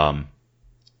 The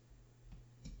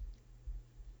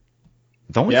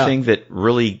only thing that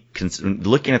really,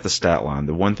 looking at the stat line,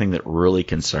 the one thing that really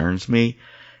concerns me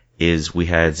is we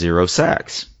had 0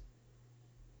 sacks.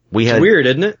 It's weird,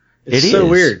 isn't it? It's so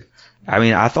weird. I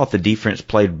mean, I thought the defense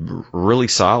played really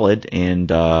solid, and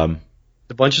a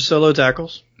bunch of solo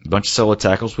tackles.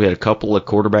 We had a couple of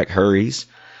quarterback hurries.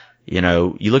 You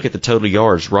look at the total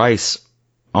yards. Rice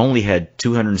only had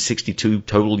 262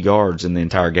 total yards in the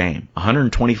entire game,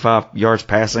 125 yards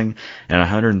passing and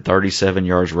 137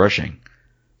 yards rushing.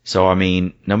 So, I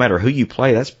mean, no matter who you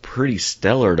play, that's pretty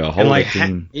stellar to hold a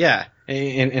team.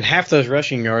 And half those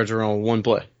rushing yards are on 1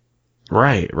 play.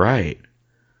 Right.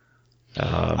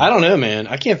 I don't know, man.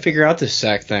 I can't figure out this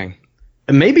sack thing.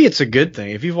 And maybe it's a good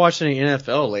thing. If you've watched any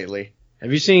NFL lately,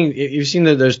 have you seen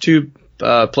those 2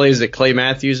 plays that Clay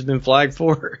Matthews has been flagged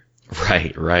for?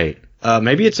 Right.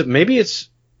 Maybe it's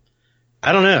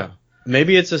I don't know.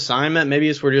 Maybe it's assignment. Maybe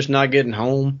it's we're just not getting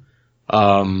home.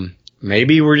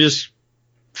 Maybe we're just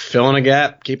filling a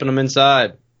gap, keeping them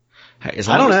inside. I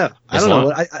don't know.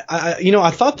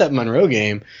 I thought that Monroe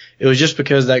game, it was just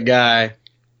because that guy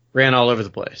ran all over the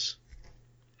place.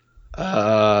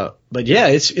 But yeah,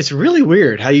 it's really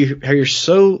weird how you're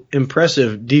so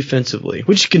impressive defensively,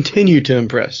 which continue to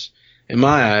impress in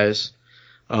my eyes.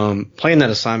 Playing that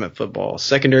assignment football,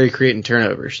 secondary creating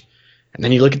turnovers, and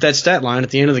then you look at that stat line at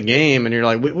the end of the game, and you're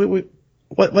like,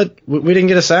 what? We didn't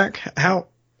get a sack? How?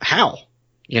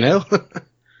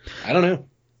 I don't know.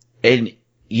 And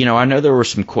I know there were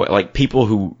some people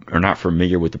who are not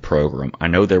familiar with the program. I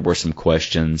know there were some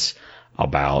questions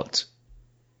about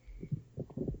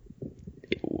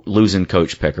losing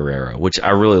Coach Pecoraro, which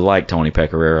I really like Tony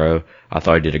Pecoraro. I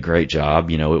thought he did a great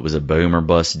job. It was a boom or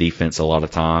bust defense a lot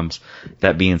of times.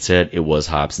 That being said, it was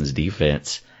Hobson's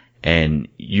defense. And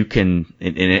you can,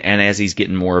 and as he's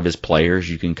getting more of his players,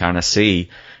 you can kind of see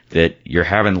that you're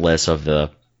having less of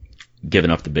the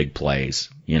giving up the big plays,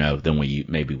 than we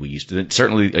used to.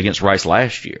 Certainly against Rice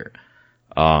last year.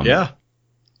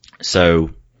 So,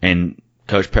 and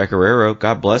Coach Pecoraro,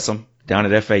 God bless him,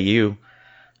 down at FAU,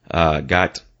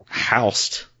 got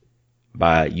housed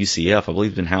by UCF. I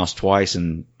believe he's been housed twice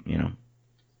in,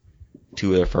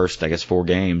 2 of their first, 4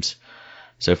 games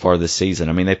so far this season.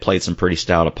 I mean, they played some pretty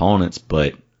stout opponents,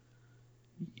 but,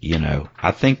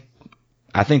 I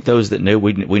think those that knew,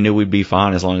 we knew we'd be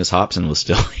fine as long as Hobson was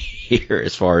still here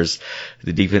as far as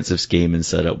the defensive scheme and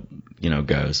setup,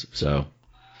 goes. So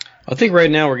I think right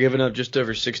now we're giving up just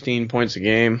over 16 points a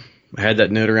game. I had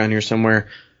that note around here somewhere.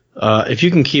 If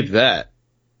you can keep that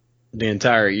the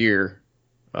entire year,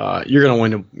 you're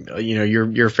going to win,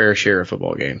 your fair share of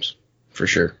football games for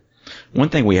sure. One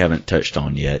thing we haven't touched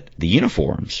on yet, the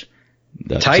uniforms.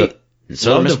 Tight.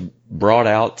 So brought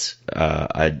out,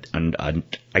 I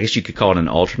guess you could call it an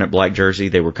alternate black jersey.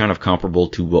 They were kind of comparable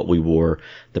to what we wore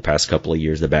the past couple of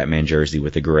years, the Batman jersey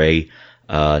with the gray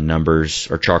numbers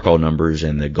or charcoal numbers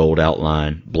and the gold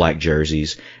outline, black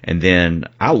jerseys. And then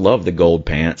I love the gold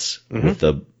pants with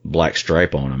the black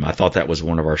stripe on them. I thought that was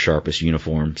one of our sharpest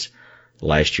uniforms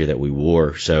last year that we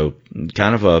wore. So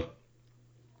kind of a,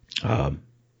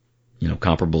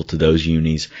 comparable to those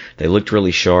unis. They looked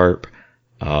really sharp.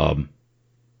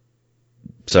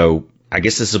 So I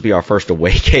guess this will be our first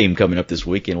away game coming up this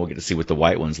weekend. We'll get to see what the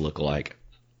white ones look like.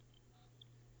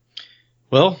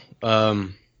 Well,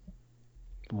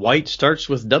 white starts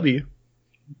with W.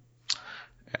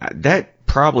 That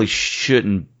probably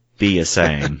shouldn't be a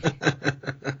saying.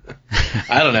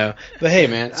 I don't know, but hey,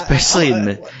 man,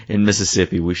 especially in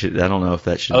Mississippi, we should. I don't know if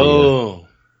that should. Oh,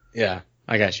 yeah,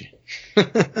 I got you.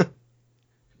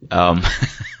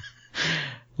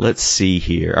 Let's see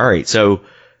here. All right, so do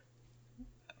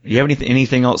you have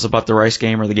anything else about the Rice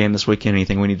game or the game this weekend?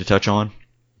 Anything we need to touch on?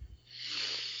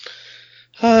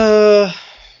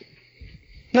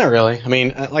 Not really. I mean,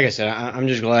 like I said, I'm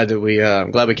just glad that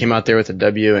I'm glad we came out there with a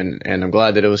W, and I'm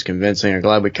glad that it was convincing. I'm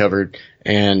glad we covered,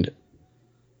 and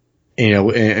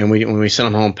when we sent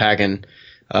them home packing,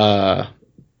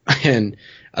 and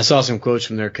I saw some quotes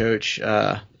from their coach.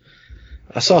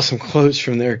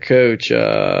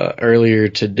 Earlier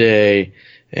today,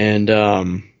 and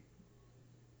our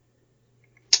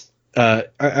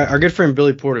good friend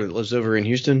Billy Porter that lives over in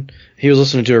Houston, he was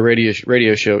listening to a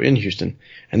radio show in Houston,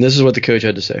 and this is what the coach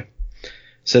had to say.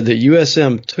 Said that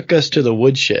USM took us to the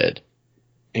woodshed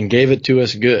and gave it to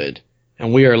us good,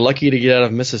 and we are lucky to get out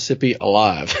of Mississippi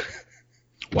alive.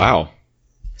 Wow.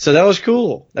 So that was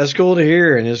cool. That's cool to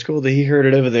hear, and it's cool that he heard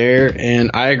it over there,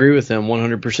 and I agree with him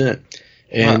 100%.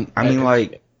 And I mean,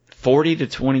 like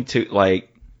 40-22,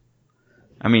 like,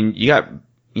 I mean, you got,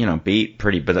 beat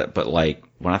pretty, but like,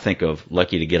 when I think of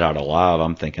lucky to get out alive,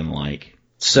 I'm thinking like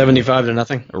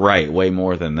 75-0. Right, way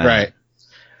more than that. Right.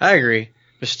 I agree.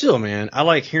 But still, man, I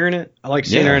like hearing it. I like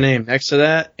seeing our name next to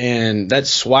that, and that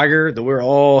swagger that we're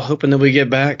all hoping that we get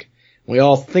back. We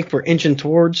all think we're inching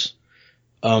towards.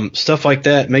 Stuff like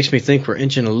that makes me think we're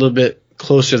inching a little bit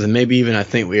closer than maybe even I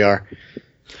think we are.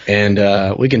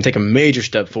 And we can take a major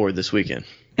step forward this weekend.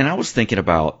 And I was thinking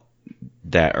about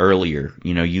that earlier.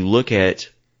 You look at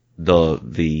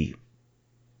the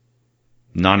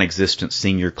non-existent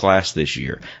senior class this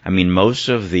year. I mean, most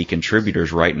of the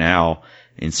contributors right now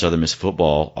in Southern Miss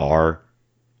football are,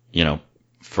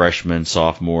 freshmen,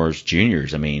 sophomores,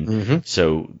 juniors. I mean,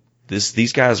 so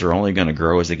these guys are only going to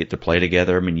grow as they get to play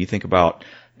together. I mean, you think about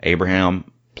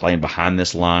Abraham playing behind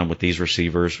this line with these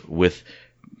receivers, with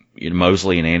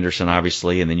Mosley and Anderson,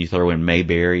 obviously, and then you throw in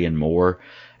Mayberry and Moore.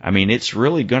 I mean, it's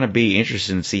really going to be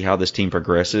interesting to see how this team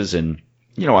progresses. And,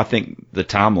 I think the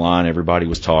timeline everybody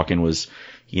was talking was,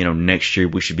 next year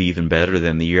we should be even better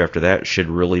than the year after that. Should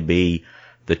really be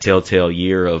the telltale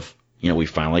year of, we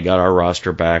finally got our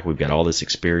roster back. We've got all this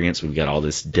experience. We've got all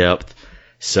this depth.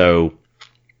 So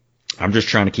I'm just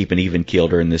trying to keep an even keel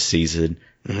during this season.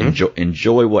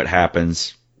 Enjoy what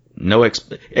happens. No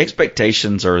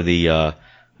expectations are the,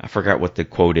 I forgot what the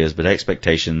quote is, but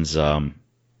expectations, what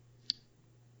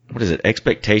is it?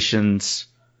 Expectations,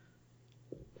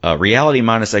 reality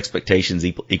minus expectations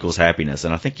equals happiness.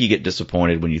 And I think you get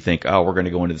disappointed when you think, oh, we're going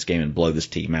to go into this game and blow this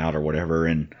team out or whatever.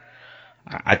 And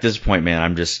at this point, man,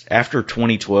 I'm just, after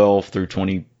 2012 through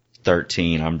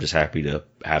 2013, I'm just happy to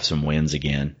have some wins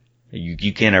again.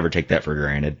 You can't ever take that for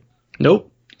granted.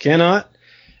 Nope, cannot.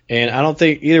 And I don't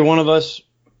think either one of us,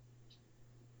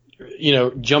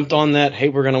 jumped on that, hey,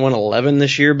 we're going to win 11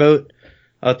 this year boat.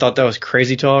 I thought that was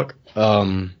crazy talk.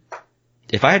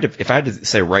 If I had to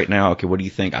say right now, okay, what do you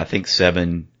think? I think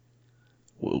 7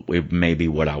 may be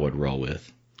what I would roll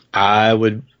with. I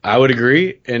would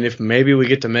agree. And if maybe we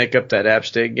get to make up that App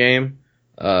State game,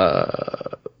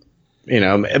 but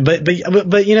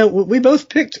we both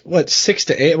picked 6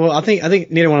 to 8. Well, I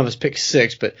think neither one of us picked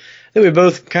 6, but I think we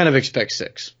both kind of expect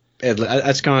 6.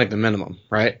 That's kind of like the minimum,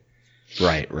 right?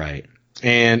 Right.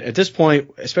 And at this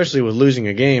point, especially with losing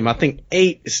a game, I think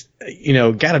 8 is,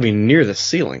 got to be near the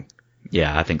ceiling.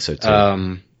 Yeah, I think so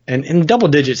too. And double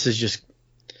digits is just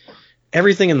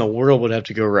everything in the world would have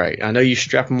to go right. I know you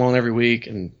strap them on every week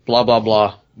and blah blah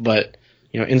blah, but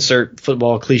insert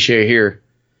football cliche here.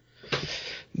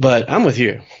 But I'm with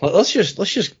you. Let's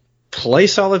just play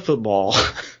solid football,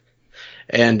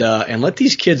 and let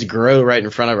these kids grow right in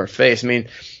front of our face. I mean,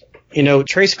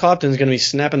 Trace Clopton's going to be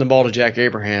snapping the ball to Jack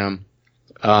Abraham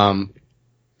from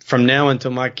now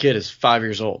until my kid is 5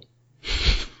 years old.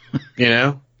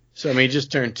 So I mean, he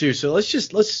just turned 2. So let's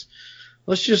just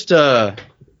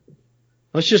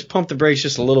pump the brakes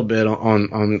just a little bit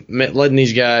on letting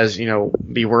these guys,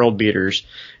 be world beaters,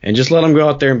 and just let them go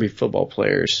out there and be football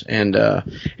players.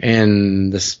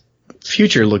 And this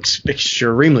future looks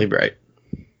extremely bright.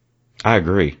 I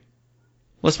agree.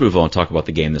 Let's move on and talk about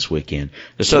the game this weekend.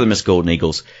 The Southern Miss Golden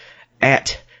Eagles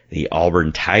at the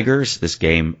Auburn Tigers. This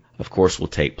game, of course, will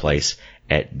take place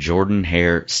at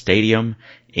Jordan-Hare Stadium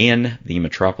in the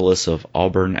metropolis of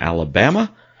Auburn,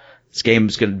 Alabama. This game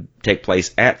is going to take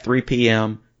place at 3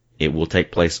 p.m. It will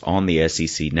take place on the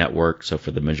SEC network. So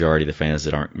for the majority of the fans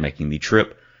that aren't making the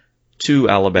trip to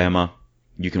Alabama,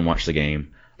 you can watch the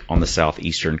game on the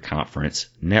Southeastern Conference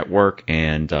Network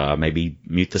and maybe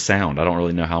mute the sound. I don't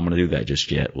really know how I'm going to do that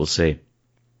just yet. We'll see.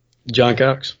 John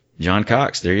Cox. John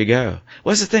Cox, there you go.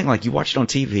 Well, that's the thing. Like, you watch it on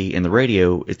TV and the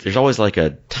radio, there's always like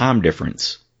a time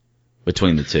difference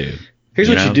between the two. Here's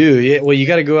what you do. Yeah, well, you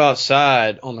got to go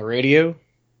outside on the radio,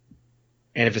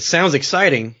 and if it sounds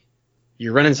exciting,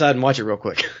 you run inside and watch it real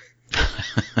quick.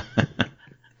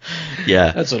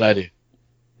 Yeah. That's what I do.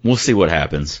 We'll see what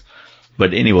happens.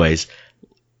 But anyways,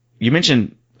 you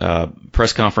mentioned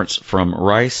press conference from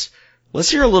Rice.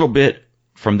 Let's hear a little bit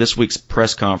from this week's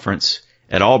press conference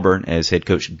at Auburn as head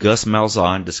coach Gus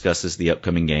Malzahn discusses the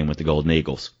upcoming game with the Golden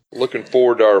Eagles. Looking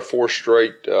forward to our fourth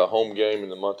straight home game in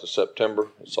the month of September.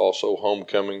 It's also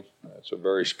homecoming. It's a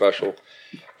very special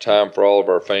time for all of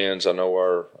our fans. I know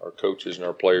our coaches and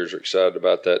our players are excited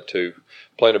about that too.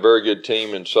 Playing a very good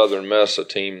team in Southern Miss, a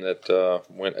team that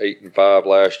went 8-5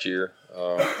 last year.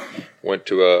 Went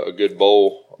to a good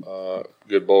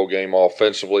bowl game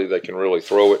offensively. They can really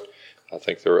throw it. I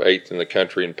think they're 8th in the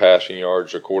country in passing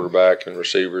yards, their quarterback and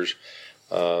receivers.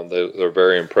 They're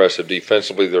very impressive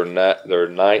defensively. They're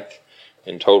 9th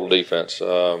in total defense.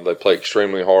 They play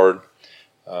extremely hard.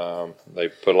 They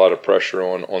put a lot of pressure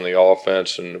on the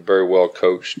offense, and a very well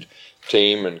coached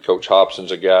team. And Coach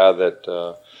Hobson's a guy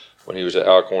that when he was at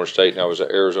Alcorn State and I was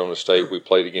at Arizona State, we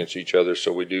played against each other,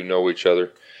 so we do know each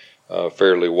other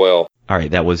fairly well. All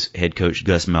right, that was head coach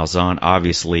Gus Malzahn.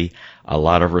 Obviously, a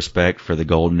lot of respect for the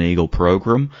Golden Eagle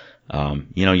program.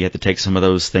 You have to take some of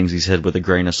those things he said with a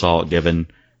grain of salt, given,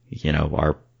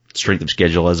 our strength of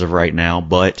schedule as of right now.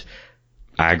 But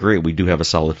I agree, we do have a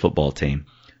solid football team.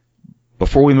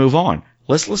 Before we move on,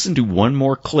 let's listen to one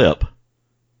more clip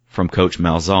from Coach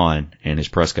Malzahn and his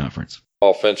press conference.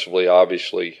 Offensively,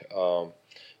 obviously,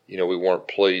 we weren't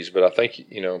pleased, but I think,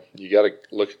 you got to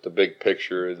look at the big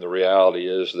picture, and the reality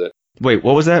is that. Wait,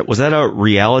 what was that? Was that a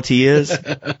reality is?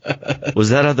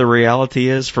 Was that the reality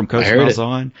is from Coach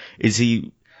Malzahn? Is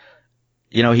he,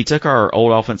 he took our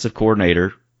old offensive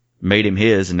coordinator, made him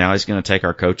his, and now he's going to take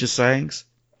our coach's sayings?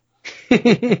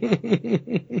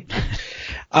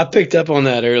 I picked up on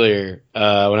that earlier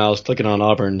when I was clicking on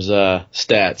Auburn's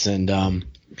stats, and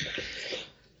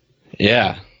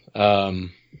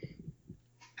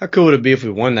how cool would it be if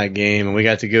we won that game and we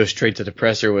got to go straight to the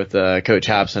presser with Coach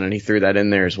Hobson and he threw that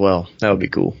in there as well? That would be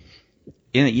cool.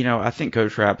 I think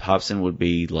Coach Hobson would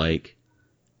be like,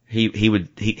 I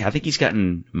think he's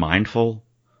gotten mindful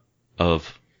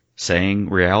of saying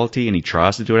reality and he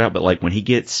tries to do it out, but like when he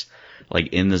gets like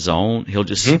in the zone, he'll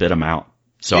just spit them out.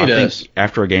 So think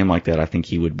after a game like that, I think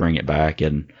he would bring it back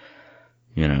and,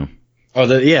 Oh,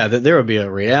 there would be a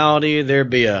reality.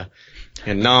 There'd be know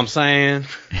what I'm saying?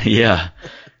 Yeah.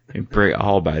 Bring it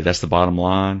all back. That's the bottom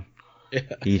line. Yeah.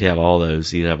 He'd have all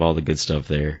those. He'd have all the good stuff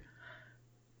there.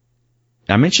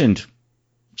 I mentioned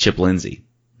Chip Lindsey,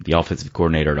 the offensive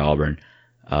coordinator at Auburn.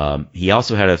 He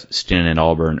also had a stint at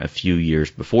Auburn a few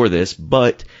years before this,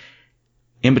 but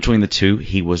in between the two,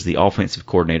 he was the offensive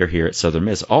coordinator here at Southern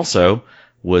Miss. Also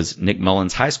was Nick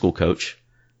Mullen's high school coach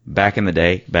back in the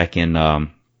day, back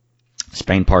in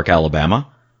Spain Park,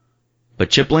 Alabama. But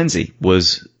Chip Lindsey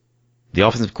was the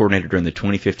offensive coordinator during the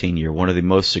 2015 year, one of the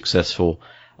most successful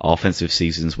offensive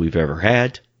seasons we've ever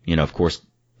had. Of course,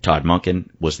 Todd Monken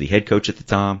was the head coach at the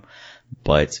time,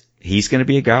 but he's going to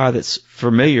be a guy that's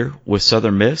familiar with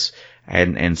Southern Miss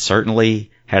and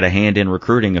certainly had a hand in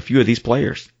recruiting a few of these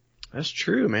players. That's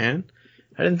true, man.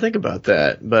 I didn't think about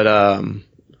that, but at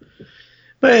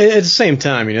the same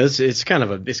time, it's kind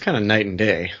of night and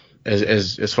day.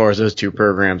 As far as those two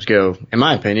programs go, in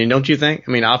my opinion, don't you think?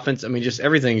 Just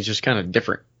everything is just kind of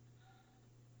different.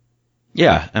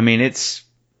 Yeah, it's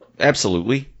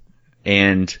absolutely.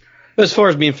 And but as far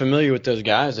as being familiar with those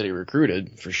guys that he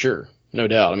recruited, for sure, no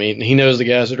doubt. He knows the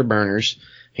guys that are burners.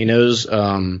 He knows,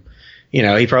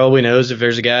 he probably knows if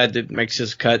there's a guy that makes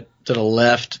his cut to the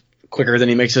left quicker than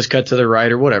he makes his cut to the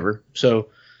right or whatever. So,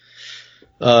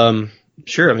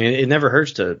 sure, it never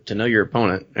hurts to know your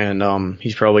opponent, and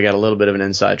he's probably got a little bit of an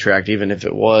inside track, even if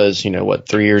it was,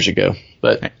 3 years ago.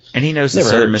 But and he knows the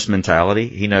Southern Miss mentality.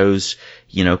 He knows,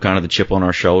 kind of the chip on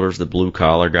our shoulders, the blue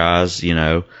collar guys,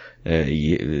 guys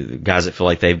that feel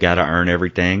like they've got to earn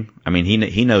everything.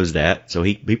 He knows that, so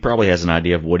he probably has an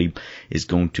idea of what he is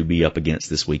going to be up against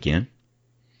this weekend.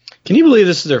 Can you believe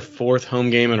this is their fourth home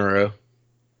game in a row?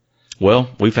 Well,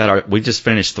 we just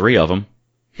finished 3 of them.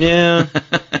 Yeah.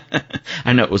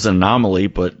 I know it was an anomaly,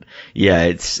 but yeah,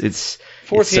 it's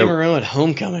fourth game in a row at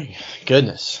homecoming.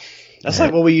 Goodness. That's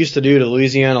like what we used to do to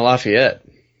Louisiana Lafayette.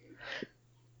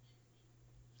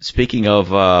 Speaking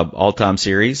of all-time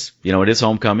series, it is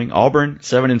homecoming. Auburn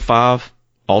 7-5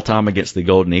 all-time against the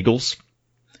Golden Eagles.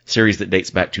 series that dates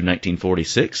back to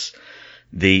 1946.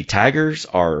 The Tigers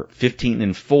are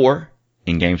 15-4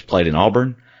 in games played in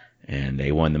Auburn, and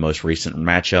they won the most recent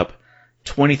matchup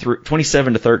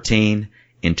 27-13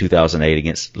 in 2008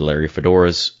 against Larry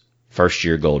Fedora's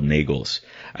first-year Golden Eagles.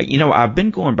 I've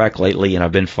been going back lately, and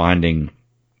I've been finding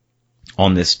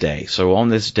on this day. So on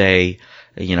this day,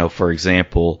 for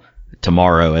example,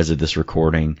 tomorrow, as of this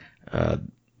recording,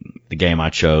 the game I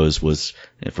chose was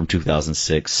from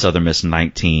 2006, Southern Miss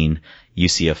 19,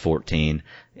 UCF 14.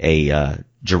 A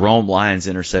Jerome Lyons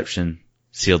interception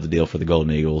sealed the deal for the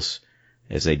Golden Eagles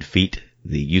as they defeat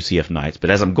the UCF Knights.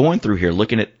 But as I'm going through here,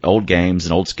 looking at old games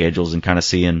and old schedules and kind of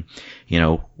seeing,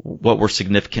 what were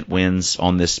significant wins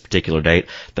on this particular date,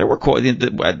 there were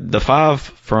the 5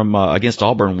 from against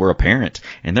Auburn were apparent,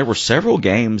 and there were several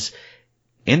games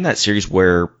in that series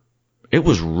where it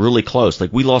was really close.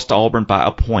 Like, we lost to Auburn by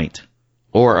a point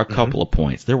or a couple of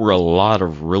points. There were a lot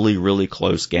of really, really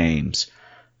close games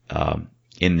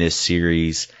in this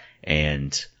series,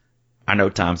 and I know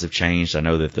times have changed. I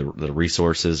know that the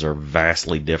resources are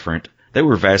vastly different. They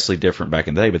were vastly different back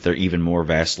in the day, but they're even more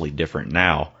vastly different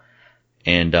now.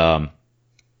 And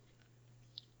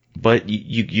but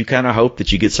you kind of hope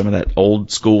that you get some of that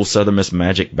old school Southern Miss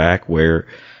magic back, where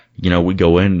we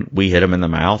go in, we hit them in the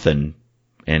mouth, and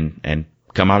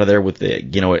come out of there with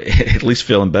at least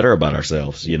feeling better about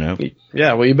ourselves.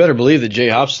 Yeah, well, you better believe that Jay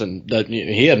Hobson,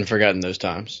 he hadn't forgotten those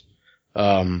times.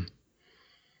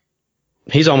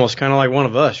 He's almost kind of like one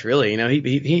of us, really.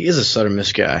 He is a Southern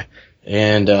Miss guy,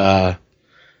 and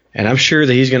I'm sure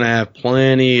that he's going to have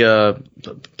plenty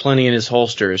in his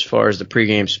holster as far as the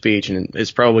pregame speech, and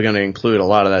it's probably going to include a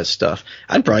lot of that stuff.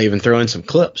 I'd probably even throw in some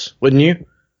clips, wouldn't you?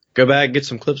 Go back, get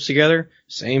some clips together,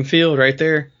 same field right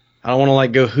there. I don't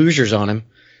want to go Hoosiers on him,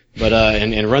 but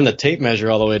and run the tape measure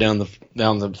all the way down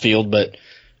the field, but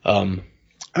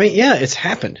it's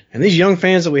happened. And these young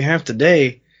fans that we have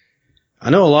today, I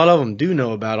know a lot of them do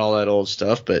know about all that old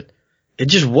stuff, but it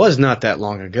just was not that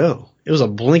long ago. It was a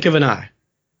blink of an eye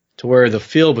to where the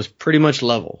field was pretty much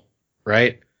level,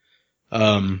 right?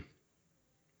 And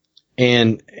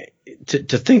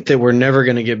to think that we're never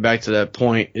going to get back to that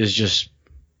point is just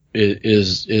I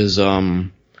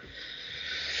don't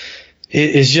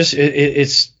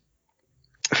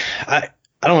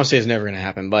want to say it's never going to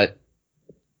happen, but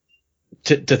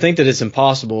to think that it's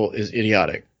impossible is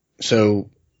idiotic. So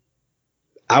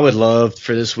I would love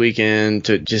for this weekend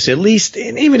to just at least,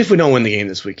 and even if we don't win the game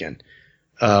this weekend,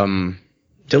 to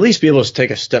at least be able to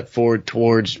take a step forward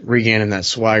towards regaining that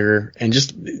swagger and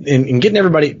just and getting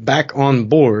everybody back on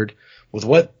board with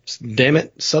what, damn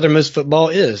it, Southern Miss football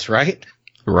is, right?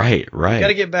 Right. Got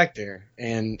to get back there,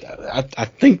 and I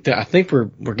think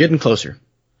we're getting closer.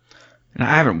 And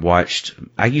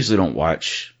I usually don't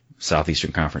watch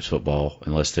Southeastern Conference football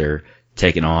unless they're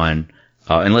taking on,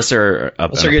 unless they're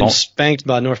getting spanked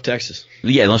by North Texas.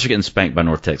 Yeah, unless you're getting spanked by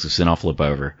North Texas, then I'll flip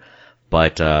over.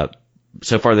 But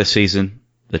so far this season,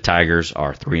 the Tigers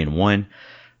are 3-1.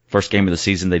 First game of the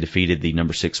season, they defeated the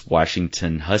number 6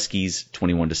 Washington Huskies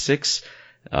 21-6.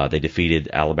 They defeated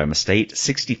Alabama State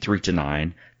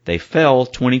 63-9. They fell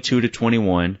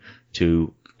 22-21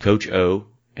 to Coach O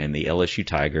and the LSU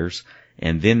Tigers,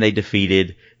 and then they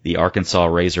defeated the Arkansas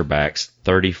Razorbacks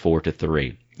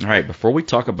 34-3. All right, before we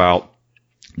talk about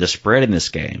the spread in this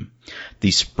game, the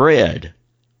spread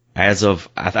as of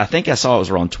I think I saw it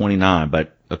was around 29,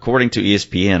 but according to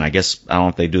ESPN, I don't know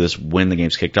if they do this when the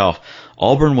game's kicked off,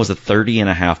 Auburn was a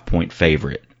 30.5 point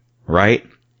favorite, right?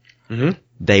 Mm-hmm.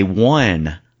 They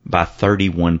won by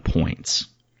 31 points.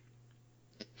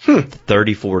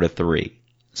 34-3.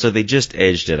 So they just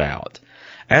edged it out.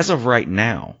 As of right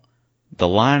now, the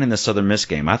line in the Southern Miss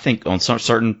game, I think on some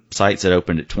certain sites it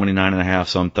opened at 29.5,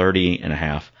 some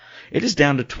 30.5. It is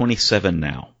down to 27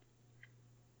 now.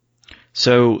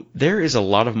 So there is a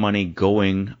lot of money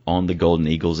going on the Golden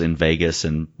Eagles in Vegas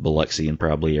and Biloxi and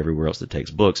probably everywhere else that takes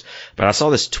books. But I saw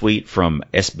this tweet from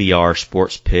SBR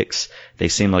Sports Picks. They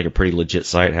seem like a pretty legit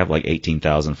site, have like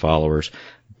 18,000 followers.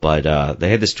 But they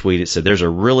had this tweet. It said, there's a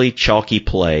really chalky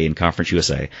play in Conference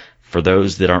USA. For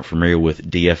those that aren't familiar with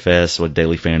DFS, with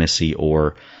Daily Fantasy,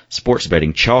 or sports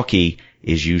betting, chalky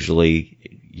is usually,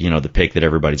 the pick that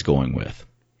everybody's going with.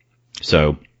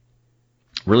 So,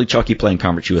 really chalky play in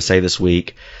Conference USA this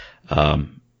week.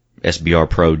 SBR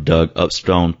Pro Doug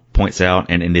Upstone points out,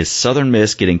 and it is Southern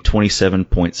Miss getting 27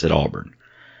 points at Auburn.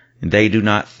 And they do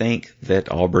not think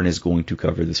that Auburn is going to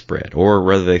cover the spread, or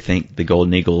rather they think the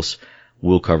Golden Eagles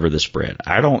will cover the spread.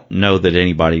 I don't know that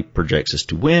anybody projects us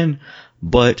to win,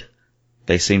 but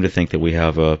they seem to think that we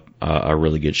have a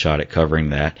really good shot at covering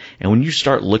that. And when you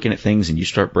start looking at things and you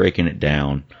start breaking it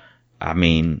down, I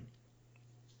mean,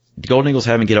 the Golden Eagles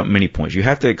haven't get up many points. You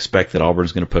have to expect that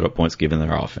Auburn's going to put up points given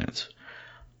their offense.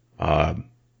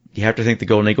 You have to think the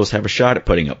Golden Eagles have a shot at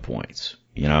putting up points.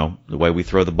 You know, the way we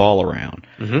throw the ball around,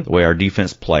 the way our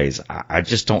defense plays. I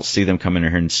just don't see them coming in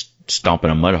here and stomping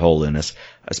a mud hole in us,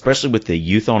 especially with the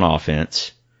youth on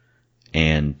offense.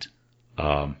 And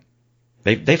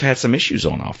they've had some issues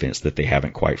on offense that they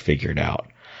haven't quite figured out.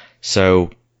 So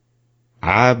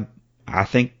I don't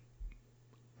think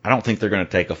they're going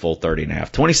to take a full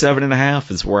 30.5.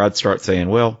 27.5 is where I'd start saying,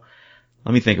 well,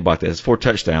 let me think about this. 4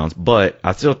 touchdowns, but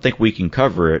I still think we can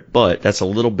cover it. But that's a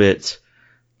little bit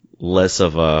less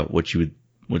of what you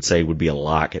would say would be a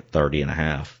lock at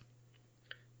 30.5.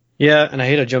 Yeah, and I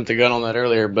hate to jump the gun on that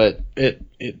earlier, but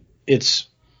it's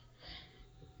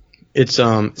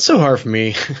so hard for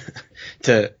me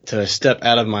to step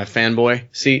out of my fanboy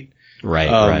seat.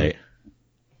 Right.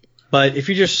 But if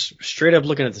you're just straight up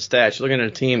looking at the stats, you're looking at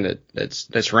a team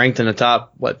that's ranked in the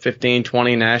top 15,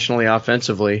 20 nationally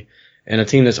offensively, and a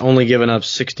team that's only given up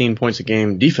 16 points a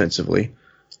game defensively.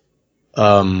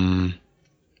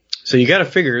 So you got to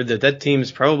figure that team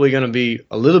is probably going to be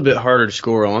a little bit harder to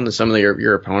score on than some of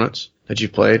your opponents that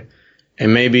you've played,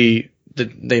 and maybe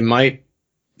they might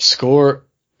score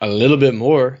a little bit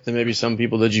more than maybe some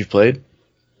people that you've played.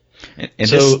 And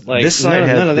so this side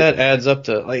none of that adds up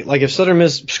to like if Southern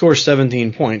Miss scores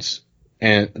 17 points,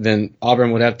 and then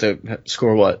Auburn would have to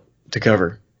score what to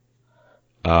cover?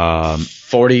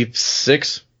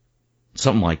 46,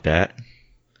 something like that.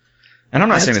 And I'm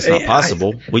not saying it's not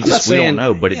possible. We don't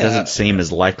know, but it doesn't seem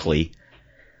as likely.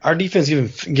 Our defense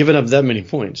given up that many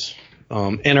points,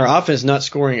 and our offense not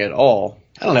scoring at all.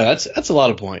 I don't know. That's a lot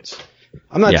of points.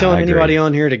 I'm not telling anybody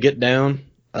on here to get down,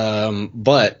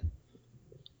 but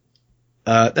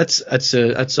that's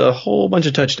a whole bunch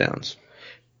of touchdowns.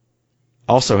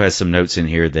 Also has some notes in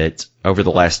here that over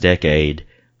the last decade,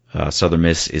 Southern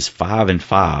Miss is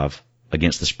 5-5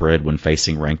 against the spread when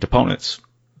facing ranked opponents.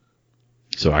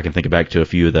 So I can think back to a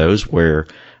few of those where,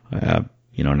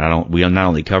 we not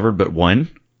only covered but won,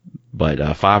 but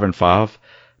 5-5,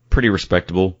 pretty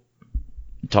respectable.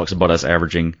 It talks about us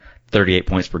averaging 38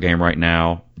 points per game right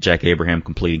now. Jack Abraham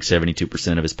completing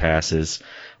 72% of his passes.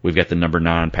 We've got the number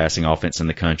 9 passing offense in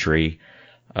the country.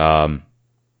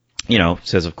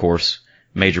 Says of course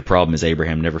major problem is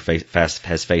Abraham never has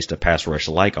faced a pass rush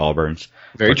like Auburn's.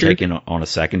 Very true. Taking on a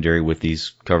secondary with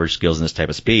these coverage skills and this type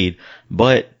of speed,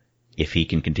 but if he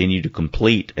can continue to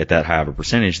complete at that high of a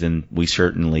percentage, then we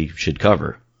certainly should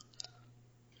cover.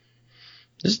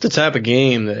 This is the type of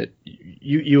game that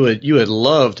you would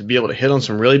love to be able to hit on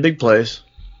some really big plays,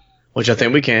 which I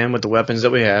think we can with the weapons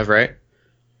that we have, right?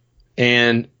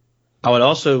 And I would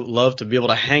also love to be able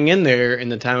to hang in there in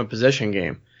the time of possession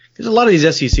game. Because a lot of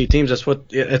these SEC teams,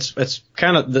 that's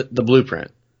kind of the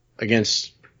blueprint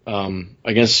against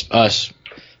us.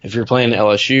 If you're playing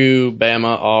LSU,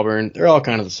 Bama, Auburn, they're all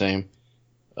kind of the same.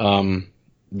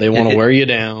 They want to wear you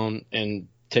down and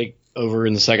take over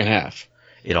in the second half.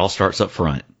 It all starts up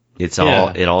front. It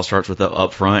all starts with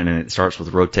up front, and it starts with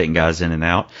rotating guys in and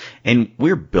out. And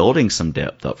we're building some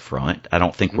depth up front. I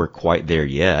don't think we're quite there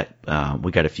yet.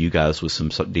 We got a few guys with some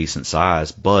decent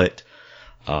size, but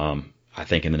I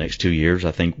think in the next 2 years,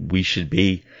 I think we should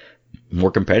be more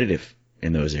competitive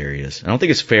in those areas. I don't think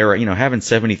it's fair, having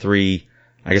 73.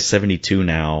 I guess 72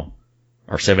 now,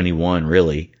 or 71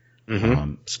 really,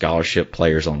 scholarship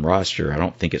players on roster. I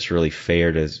don't think it's really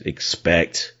fair to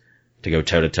expect to go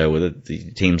toe-to-toe with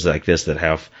the teams like this that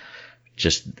have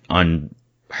just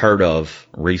unheard of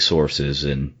resources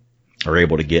and are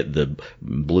able to get the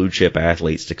blue chip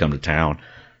athletes to come to town.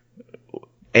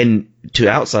 And to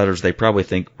outsiders, they probably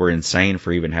think we're insane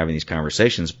for even having these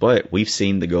conversations, but we've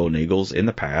seen the Golden Eagles in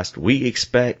the past. We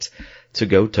expect to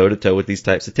go toe-to-toe with these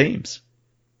types of teams.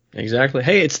 Exactly.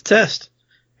 Hey, it's a test.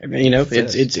 I mean,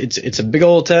 it's a big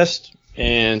old test,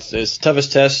 and it's the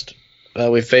toughest test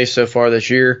we've faced so far this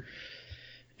year.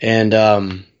 And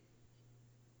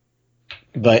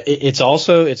but it's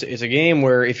also it's a game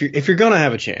where if you're gonna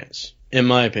have a chance, in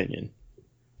my opinion,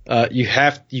 you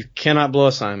cannot blow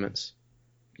assignments,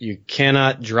 you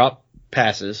cannot drop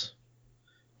passes.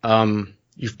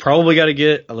 You've probably got to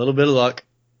get a little bit of luck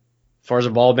as far as a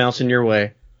ball bouncing your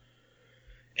way.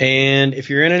 And if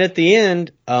you're in it at the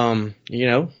end,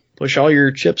 push all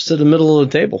your chips to the middle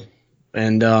of the table.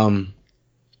 And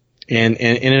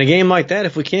in a game like that,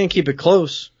 if we can keep it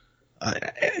close,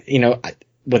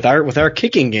 with our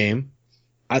kicking game,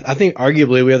 I think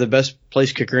arguably we have the best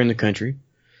place kicker in the country.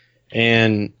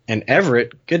 And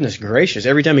Everett, goodness gracious,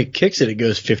 every time he kicks it, it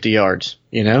goes 50 yards,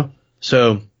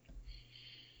 So,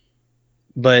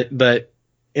 but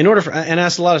in order for, and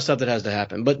that's a lot of stuff that has to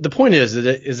happen. But the point is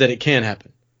that it can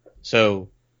happen. So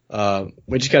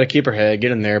we just got to keep our head,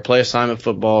 get in there, play assignment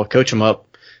football, coach them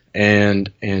up,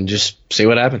 and just see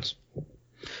what happens.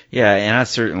 Yeah, and I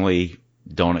certainly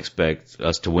don't expect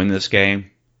us to win this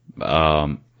game.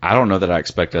 I don't know that I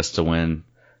expect us to win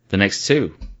the next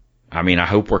two. I mean, I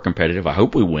hope we're competitive. I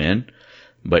hope we win.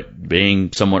 But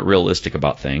being somewhat realistic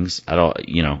about things, I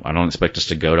don't expect us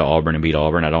to go to Auburn and beat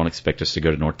Auburn. I don't expect us to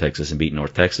go to North Texas and beat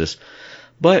North Texas.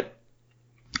 But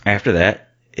after that,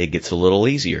 it gets a little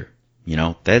easier.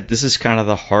 This is kind of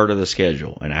the heart of the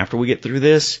schedule. And after we get through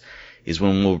this is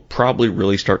when we'll probably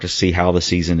really start to see how the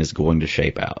season is going to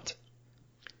shape out.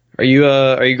 Are you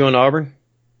going to Auburn?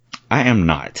 I am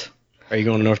not. Are you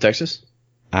going to North Texas?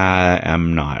 I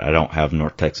am not. I don't have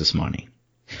North Texas money.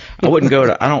 I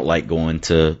don't like going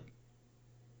to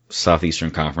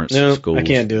Southeastern Conference schools. I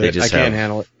can't do it. I can't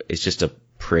handle it. It's just a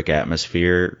prick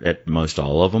atmosphere at most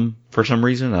all of them for some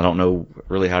reason. I don't know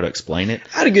really how to explain it.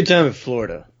 I had a good time in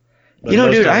Florida.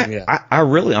 Dude, I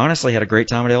really honestly had a great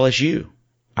time at LSU.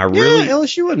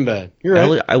 LSU wasn't bad. You're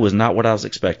right. I was not what I was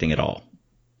expecting at all.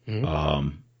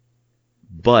 Mm-hmm.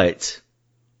 But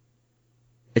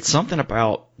it's something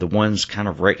about the ones kind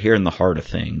of right here in the heart of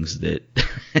things that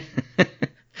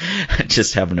I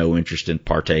just have no interest in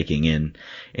partaking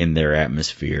in their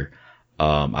atmosphere.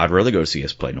 I'd rather go see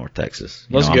us play North Texas.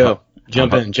 Let's go.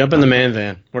 Jump in the man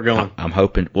van. We're going. I'm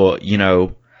hoping. Well,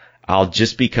 I'll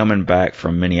just be coming back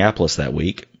from Minneapolis that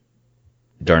week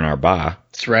during our bye.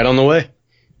 It's right on the way.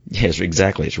 Yes,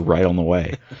 exactly. It's right on the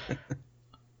way.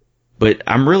 But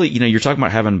I'm really, you're talking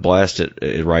about having a blast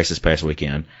at Rice this past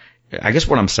weekend. I guess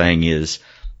what I'm saying is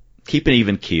keep an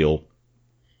even keel.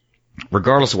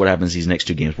 Regardless of what happens these next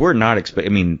two games, we're not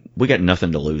we got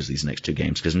nothing to lose these next two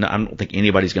games because I don't think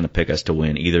anybody's going to pick us to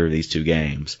win either of these two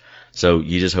games. So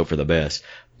you just hope for the best.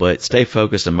 But stay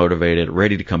focused and motivated,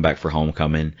 ready to come back for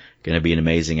homecoming. Going to be an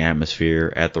amazing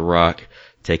atmosphere at the Rock,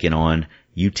 taking on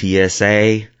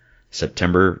UTSA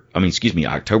October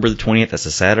the 20th. That's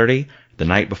a Saturday. The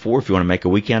night before, if you want to make a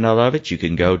weekend out of it, you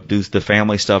can go do the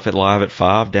family stuff at Live at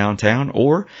 5 downtown,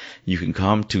 or you can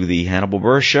come to the Hannibal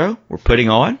Buress show we're putting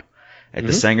on at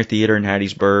the Sanger Theater in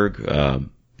Hattiesburg.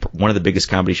 One of the biggest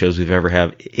comedy shows we've ever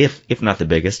had, if not the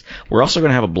biggest. We're also going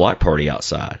to have a block party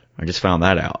outside. I just found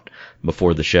that out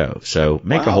before the show. So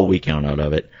make a whole weekend out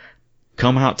of it.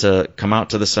 Come out to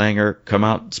the Sanger. Come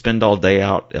out, spend all day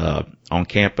out on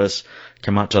campus.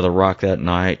 Come out to the Rock that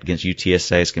night against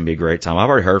UTSA. It's going to be a great time. I've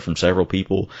already heard from several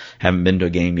people haven't been to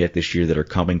a game yet this year that are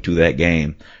coming to that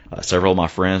game. Several of my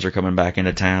friends are coming back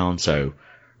into town, so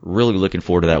really looking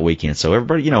forward to that weekend. So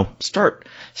everybody, start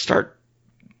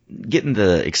getting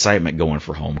the excitement going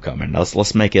for homecoming.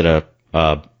 Let's make it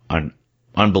an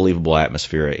unbelievable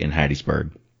atmosphere in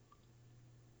Hattiesburg.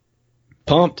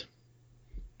 Pumped.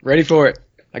 Ready for it.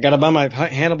 I got to buy my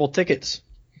Hannibal tickets.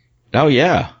 Oh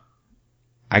yeah.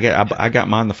 I got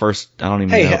mine the first. I don't even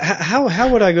know. Hey, how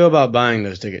would I go about buying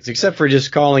those tickets? Except for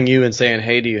just calling you and saying,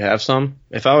 "Hey, do you have some?"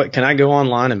 Can I go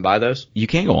online and buy those? You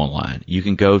can go online. You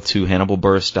can go to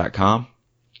HannibalBuress.com,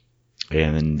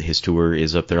 and then his tour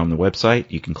is up there on the website.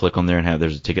 You can click on there and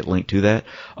there's a ticket link to that.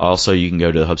 Also, you can go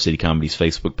to the Hub City Comedy's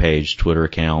Facebook page, Twitter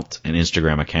account, and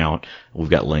Instagram account. We've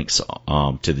got links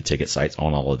to the ticket sites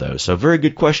on all of those. So, very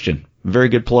good question. Very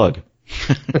good plug.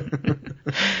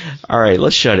 All right,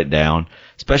 let's shut it down.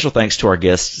 Special thanks to our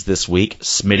guests this week,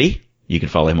 Smitty. You can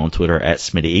follow him on Twitter at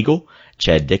Smitty Eagle.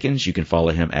 Chad Dickens. You can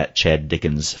follow him at Chad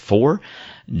Dickens4.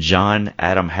 John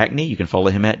Adam Hackney. You can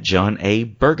follow him at John A.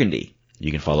 Burgundy.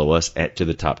 You can follow us at To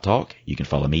The Top Talk. You can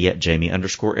follow me at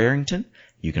Jamie_Arrington.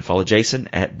 You can follow Jason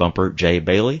at Bumper J.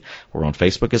 Bailey. We're on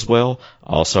Facebook as well.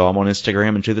 Also, I'm on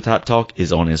Instagram, and To The Top Talk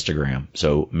is on Instagram.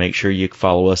 So make sure you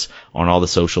follow us on all the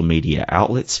social media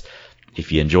outlets.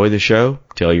 If you enjoy the show,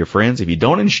 tell your friends. If you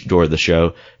don't enjoy the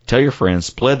show, tell your friends.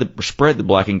 Spread the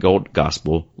black and gold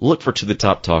gospel. Look for To The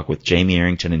Top Talk with Jamie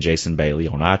Arrington and Jason Bailey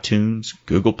on iTunes,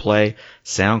 Google Play,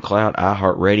 SoundCloud,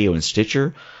 iHeartRadio, and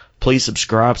Stitcher. Please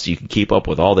subscribe so you can keep up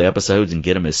with all the episodes and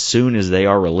get them as soon as they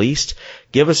are released.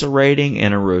 Give us a rating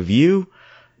and a review.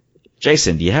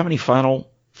 Jason, do you have any final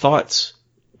thoughts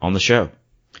on the show?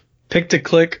 Pick to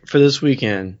click for this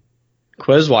weekend.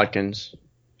 Quez Watkins,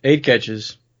 8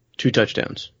 catches, 2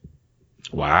 touchdowns.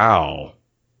 Wow.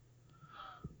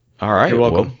 All right. You're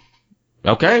welcome.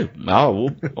 Well, okay.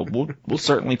 We'll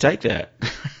certainly take that.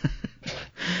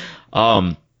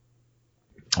 Well,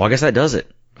 I guess that does it.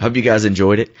 Hope you guys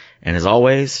enjoyed it. And as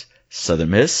always,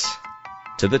 Southern Miss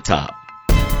to the top.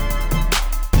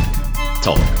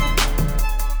 Talk.